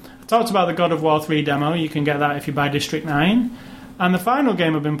 I talked about the God of War 3 demo. You can get that if you buy District 9. And the final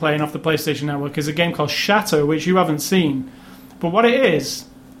game I've been playing off the PlayStation Network is a game called Shatter, which you haven't seen. But what it is,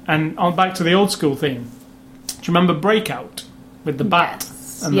 and on back to the old school theme, do you remember Breakout with the bat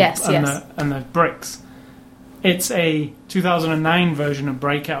and the bricks? It's a 2009 version of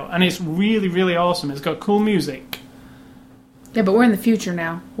Breakout, and it's really, really awesome. It's got cool music. Yeah, but we're in the future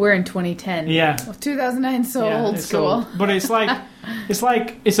now. We're in 2010. Yeah. Well, 2009 is so old school. But it's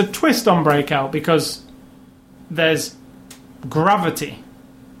it's a twist on Breakout because there's gravity.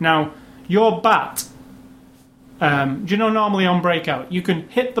 Now, your bat, do you know normally on Breakout, you can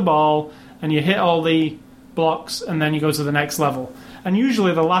hit the ball and you hit all the blocks and then you go to the next level. And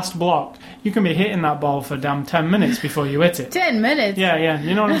usually the last block, you can be hitting that ball for damn 10 minutes before you hit it. 10 minutes? Yeah.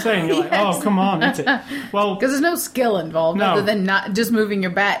 You know what I'm saying? You're like, yes. Oh, come on, hit it. Well, because there's no skill involved other than not just moving your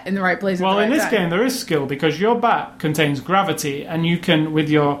bat in the right place at the right time. Well, in this game, there is skill because your bat contains gravity and you can, with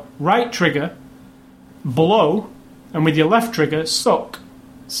your right trigger, blow, and with your left trigger, suck.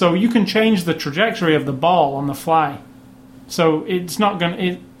 So you can change the trajectory of the ball on the fly. So it's not going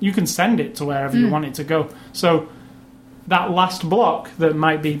to... You can send it to wherever you want it to go. So... that last block that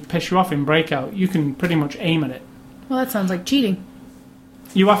might piss you off in Breakout, you can pretty much aim at it. Well, that sounds like cheating.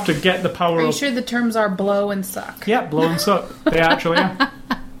 You have to get the power Are you sure the terms are blow and suck? Yeah, blow and suck. They actually are.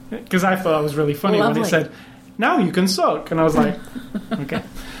 Because I thought it was really funny when it said, now you can suck. And I was like, okay.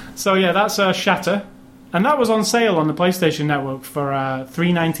 So yeah, that's Shatter. And that was on sale on the PlayStation Network for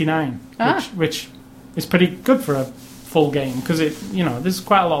 $3.99, which is pretty good for a full game because there's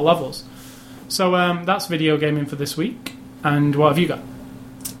quite a lot of levels. So that's video gaming for this week. And what have you got?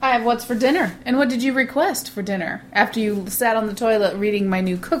 I have what's for dinner. And what did you request for dinner? After you sat on the toilet reading my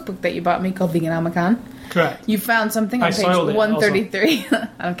new cookbook that you bought me called Veganomicon. Correct. You found something on page 133.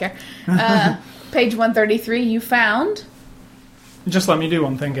 I don't care. Page 133, you found... Just let me do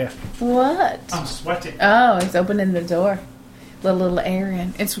one thing here. What? I'm sweating. Oh, he's opening the door. Let a little air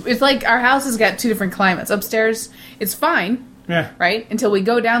in. It's like our house has got two different climates. Upstairs, it's fine. Yeah. Right? Until we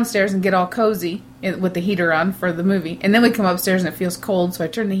go downstairs and get all cozy with the heater on for the movie. And then we come upstairs and it feels cold, so I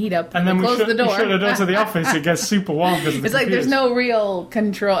turn the heat up and then close the door. We should have done to the office. It gets super warm because of the It's like there's no real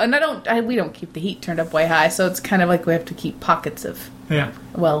control. And we don't keep the heat turned up way high, so it's kind of like we have to keep pockets of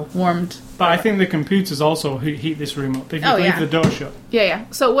warmed. But I think the computers also heat this room up if you leave the door shut. Yeah.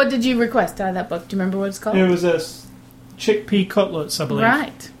 So what did you request out of that book? Do you remember what it's called? It was a chickpea cutlets, I believe.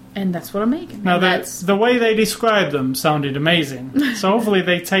 Right. And that's what I'm making. Now, the way they described them sounded amazing. So hopefully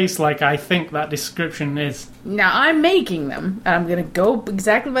they taste like I think that description is. Now, I'm making them, and I'm going to go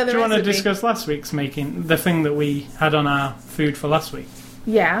exactly by the recipe. Do you want to discuss last week's making, the thing that we had on our food for last week?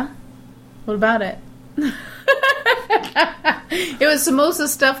 Yeah. What about it? It was samosa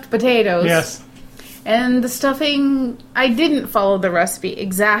stuffed potatoes. Yes. And the stuffing, I didn't follow the recipe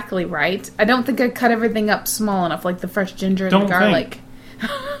exactly right. I don't think I cut everything up small enough, like the fresh ginger and the garlic.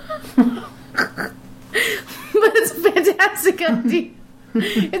 But it's a fantastic idea.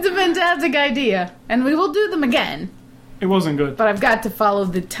 It's a fantastic idea, and we will do them again. It wasn't good, but I've got to follow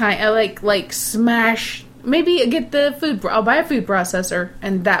the time. I like smash Maybe get the food. I'll buy a food processor,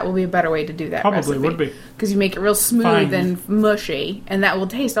 and that will be a better way to do that. Probably would be, because you make it real smooth and mushy, and that will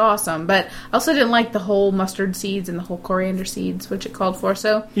taste awesome. But I also didn't like the whole mustard seeds and the whole coriander seeds, which it called for.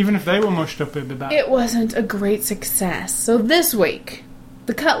 So even if they were mushed up, it'd be bad. It wasn't a great success. So this week,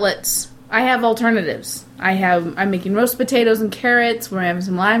 the cutlets. I have alternatives. I'm making roast potatoes and carrots. We're having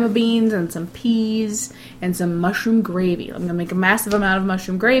some lima beans and some peas and some mushroom gravy. I'm going to make a massive amount of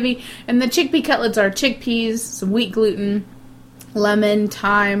mushroom gravy. And the chickpea cutlets are chickpeas, some wheat gluten, lemon,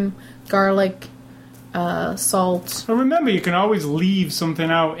 thyme, garlic, salt. So remember, you can always leave something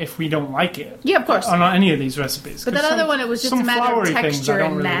out if we don't like it. Yeah, of course. On any of these recipes. But that other one, it was just a matter of texture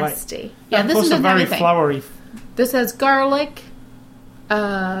and really nasty. Like. Yeah, this is very floury. This has garlic,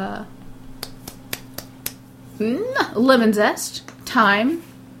 lemon zest, thyme,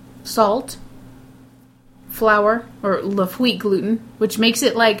 salt, flour, or wheat gluten, which makes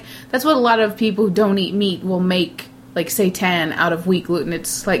it like, that's what a lot of people who don't eat meat will make, like seitan out of wheat gluten.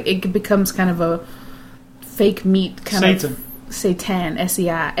 It's like, it becomes kind of a fake meat kind of... Seitan,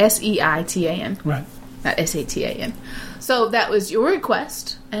 S-E-I-T-A-N. Right. Not S-A-T-A-N. So that was your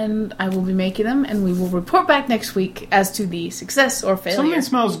request, and I will be making them, and we will report back next week as to the success or failure. Something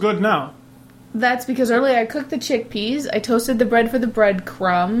smells good now. That's because earlier I cooked the chickpeas, I toasted the bread for the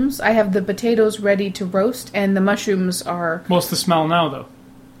breadcrumbs, I have the potatoes ready to roast, and the mushrooms are... What's the smell now, though?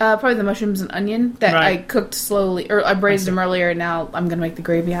 Probably the mushrooms and onion that right. I cooked slowly, or I braised them earlier, and now I'm going to make the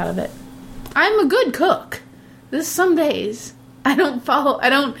gravy out of it. I'm a good cook. There's some days I don't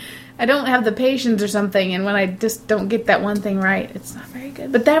have the patience or something, and when I just don't get that one thing right, it's not very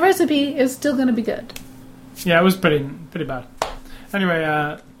good. But that recipe is still going to be good. Yeah, it was pretty bad.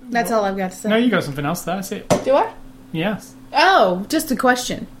 Anyway, that's all I've got to say. No, you got something else. That's it. Do I? Yes. Oh, just a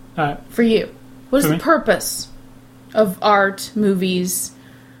question for you. What is the purpose of art, movies,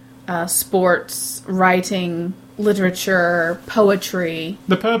 sports, writing, literature, poetry?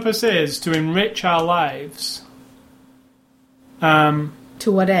 The purpose is to enrich our lives. To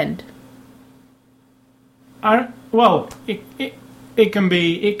what end? There can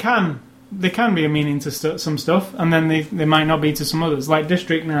be a meaning to some stuff, and then they might not be to some others. Like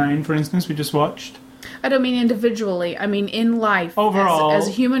District 9, for instance, we just watched. I don't mean individually. I mean in life. Overall. As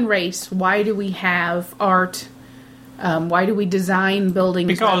a human race, why do we have art? Why do we design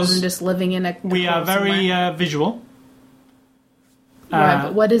buildings rather than just living in a... We are very visual. Right,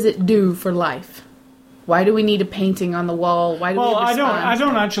 but what does it do for life? Why do we need a painting on the wall? Why do we I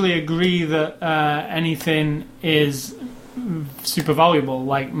don't actually agree that anything is super valuable,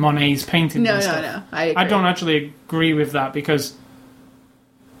 like Monet's paintings and stuff. No. I don't actually agree with that because,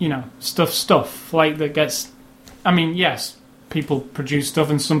 stuff like that gets... I mean, yes, people produce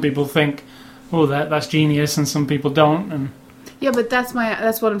stuff and some people think, oh, that's genius, and some people don't. And yeah, but that's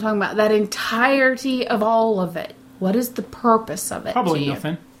what I'm talking about. That entirety of all of it. What is the purpose of it? Probably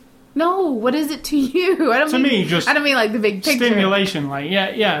nothing. No, what is it to you? I don't mean like the big picture. Stimulation, like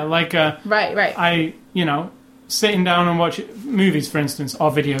like right. Sitting down and watch movies, for instance, or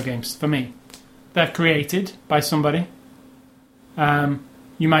video games. For me, they're created by somebody.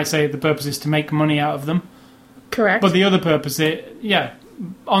 You might say the purpose is to make money out of them. Correct. But the other purpose,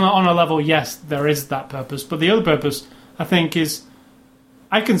 on a level, yes, there is that purpose. But the other purpose, I think, is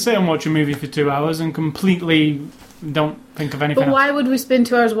I can sit and watch a movie for 2 hours and completely don't think of anything else. But why would we spend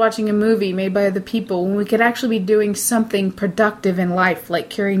 2 hours watching a movie made by other people when we could actually be doing something productive in life, like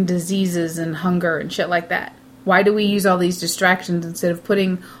curing diseases and hunger and shit like that? Why do we use all these distractions instead of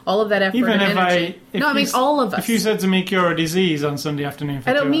putting all of that effort and energy? All of us. If you said to me cure a disease on Sunday afternoon,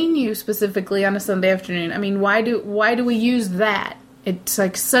 I don't mean you specifically on a Sunday afternoon. I mean, why do we use that? It's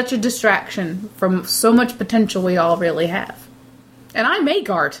like such a distraction from so much potential we all really have. And I make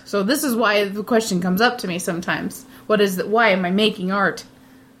art, so this is why the question comes up to me sometimes. Why am I making art?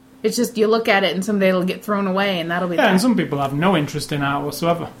 It's just you look at it and someday it'll get thrown away and that'll be that. And some people have no interest in art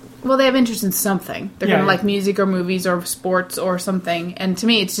whatsoever. Well, they have interest in something. They're going to like music or movies or sports or something. And to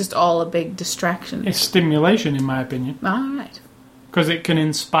me, it's just all a big distraction. It's stimulation, in my opinion. All right. Because it can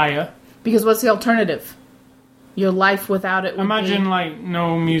inspire. Because what's the alternative? Your life without it would Imagine, like,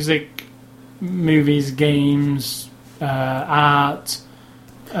 no music, movies, games, art.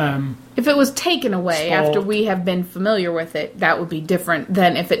 If it was taken away sport. After we have been familiar with it, that would be different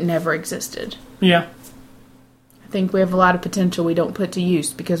than if it never existed. Yeah. I think we have a lot of potential we don't put to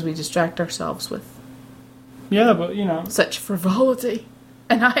use because we distract ourselves with such frivolity.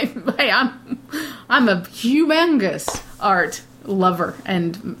 And I'm a humongous art lover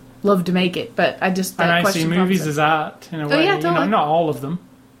and love to make it, but I just and I see movies as art in a way. Yeah, totally. Not all of them,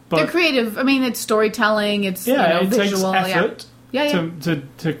 but they're creative. I mean, it's storytelling. It's it visual. Takes effort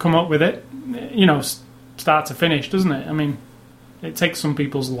to come up with it. start to finish, doesn't it? I mean, it takes some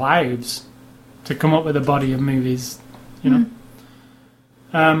people's lives to come up with a body of movies, you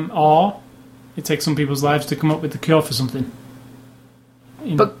know. Or it takes some people's lives to come up with the cure for something.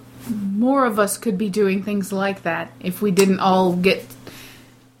 But more of us could be doing things like that if we didn't all get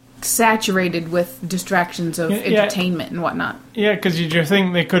saturated with distractions of entertainment and whatnot. Yeah, because you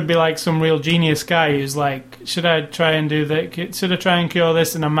think there could be like some real genius guy who's like, should I try and do that? Should I try and cure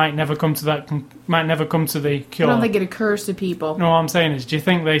this? And I might never come to that. Might never come to the cure. I don't think it occurs to people. No, what I'm saying is, do you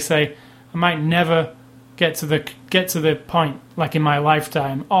think they say I might never get to the point like in my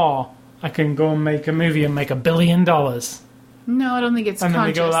lifetime, or I can go and make a movie and make $1 billion? No, I don't think it's and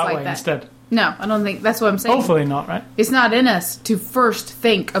conscious then they go that like way that. Instead. No, I don't think that's what I'm saying. Hopefully not, right? It's not in us to first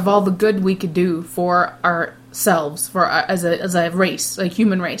think of all the good we could do for ourselves, as a race, a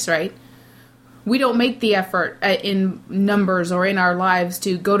human race, right? We don't make the effort in numbers or in our lives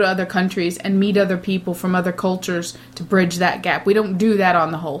to go to other countries and meet other people from other cultures to bridge that gap. We don't do that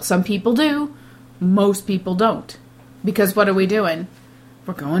on the whole. Some people do. Most people don't. Because what are we doing?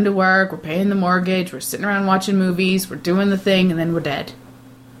 We're going to work, we're paying the mortgage, we're sitting around watching movies, we're doing the thing, and then we're dead.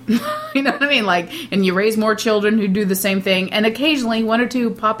 You know what I mean? Like, and you raise more children who do the same thing, and occasionally one or two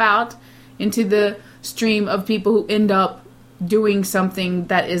pop out into the stream of people who end up doing something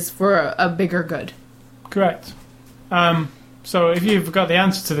that is for a bigger good. Correct. So if you've got the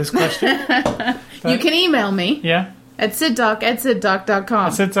answer to this question... you can email me. Yeah? At sidtalk@sidtalk.com.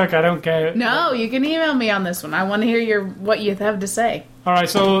 At sidtalk, I don't care. No, you can email me on this one. I want to hear what you have to say. All right,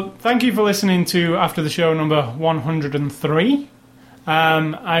 so thank you for listening to After the Show number 103.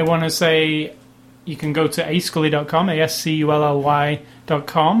 I want to say you can go to ascully.com, ASCULLY.com,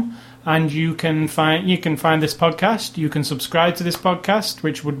 and you can find this podcast. You can subscribe to this podcast,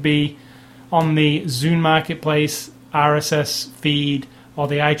 which would be on the Zune Marketplace, RSS feed, or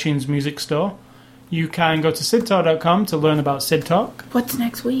the iTunes Music Store. You can go to sidtalk.com to learn about Sid Talk. What's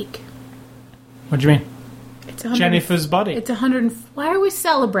next week? What do you mean? It's Jennifer's Body. It's 100. Why are we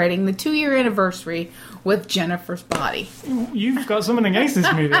celebrating the 2-year anniversary with Jennifer's Body? You've got something against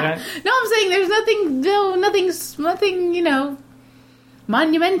this movie, right? No, I'm saying there's nothing,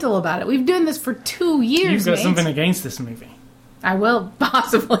 monumental about it. We've done this for 2 years. You've got something against this movie. I will,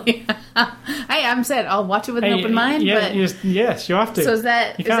 possibly. Hey, I'm said I'll watch it with an open mind. Yeah, but yes, you have to. So is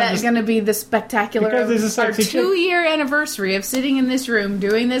that going to be the spectacular because there's a sexy our 2-year anniversary of sitting in this room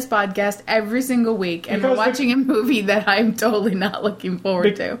doing this podcast every single week and we're watching a movie that I'm totally not looking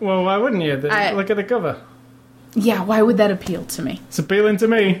forward to? Well, why wouldn't you? Look at the cover. Yeah, why would that appeal to me? It's appealing to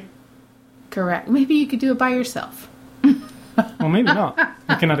me. Correct. Maybe you could do it by yourself. Well, maybe not.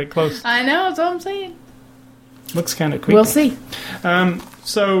 Looking at it close. I know, that's what I'm saying. Looks kind of creepy. We'll see.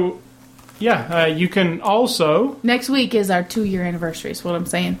 You can also... Next week is our 2-year anniversary, is what I'm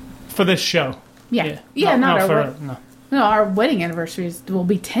saying. For this show. Yeah, our wedding anniversary will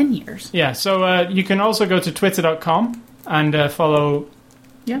be 10 years. Yeah, so you can also go to twitter.com and follow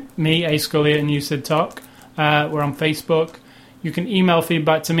me, A. Scully, and you, Sid Talk. We're on Facebook. You can email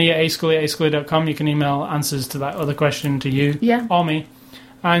feedback to me at ascully@ascully.com. You can email answers to that other question to you or me.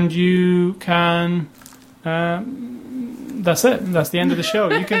 And you can... that's it. That's the end of the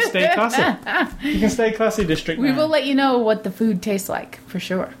show. You can stay classy. You can stay classy, District 9. We will let you know what the food tastes like, for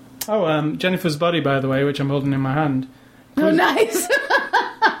sure. Oh, Jennifer's Body, by the way, which I'm holding in my hand. Oh, nice.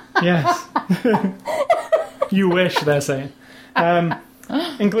 Yes. You wish, they're saying.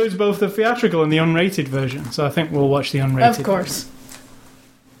 Includes both the theatrical and the unrated version. So I think we'll watch the unrated. Of course.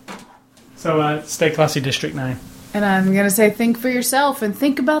 So stay classy, District 9. And I'm going to say think for yourself and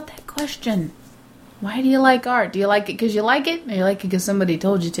think about that question. Why do you like art? Do you like it because you like it, or you like it because somebody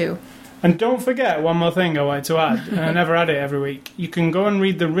told you to? And don't forget one more thing I wanted to add, and I never add it every week. You can go and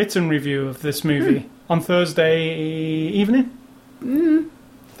read the written review of this movie on Thursday evening?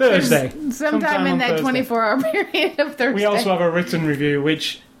 Thursday. Sometime in that 24-hour period of Thursday. We also have a written review,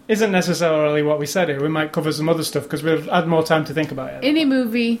 which isn't necessarily what we said here. We might cover some other stuff because we've had more time to think about it. Any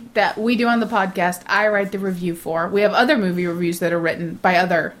movie that we do on the podcast, I write the review for. We have other movie reviews that are written by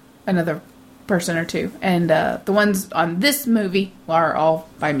another person or two, and the ones on this movie are all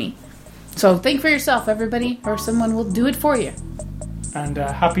by me. So think for yourself, everybody, or someone will do it for you. And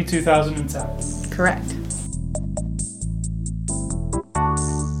happy 2010. Correct.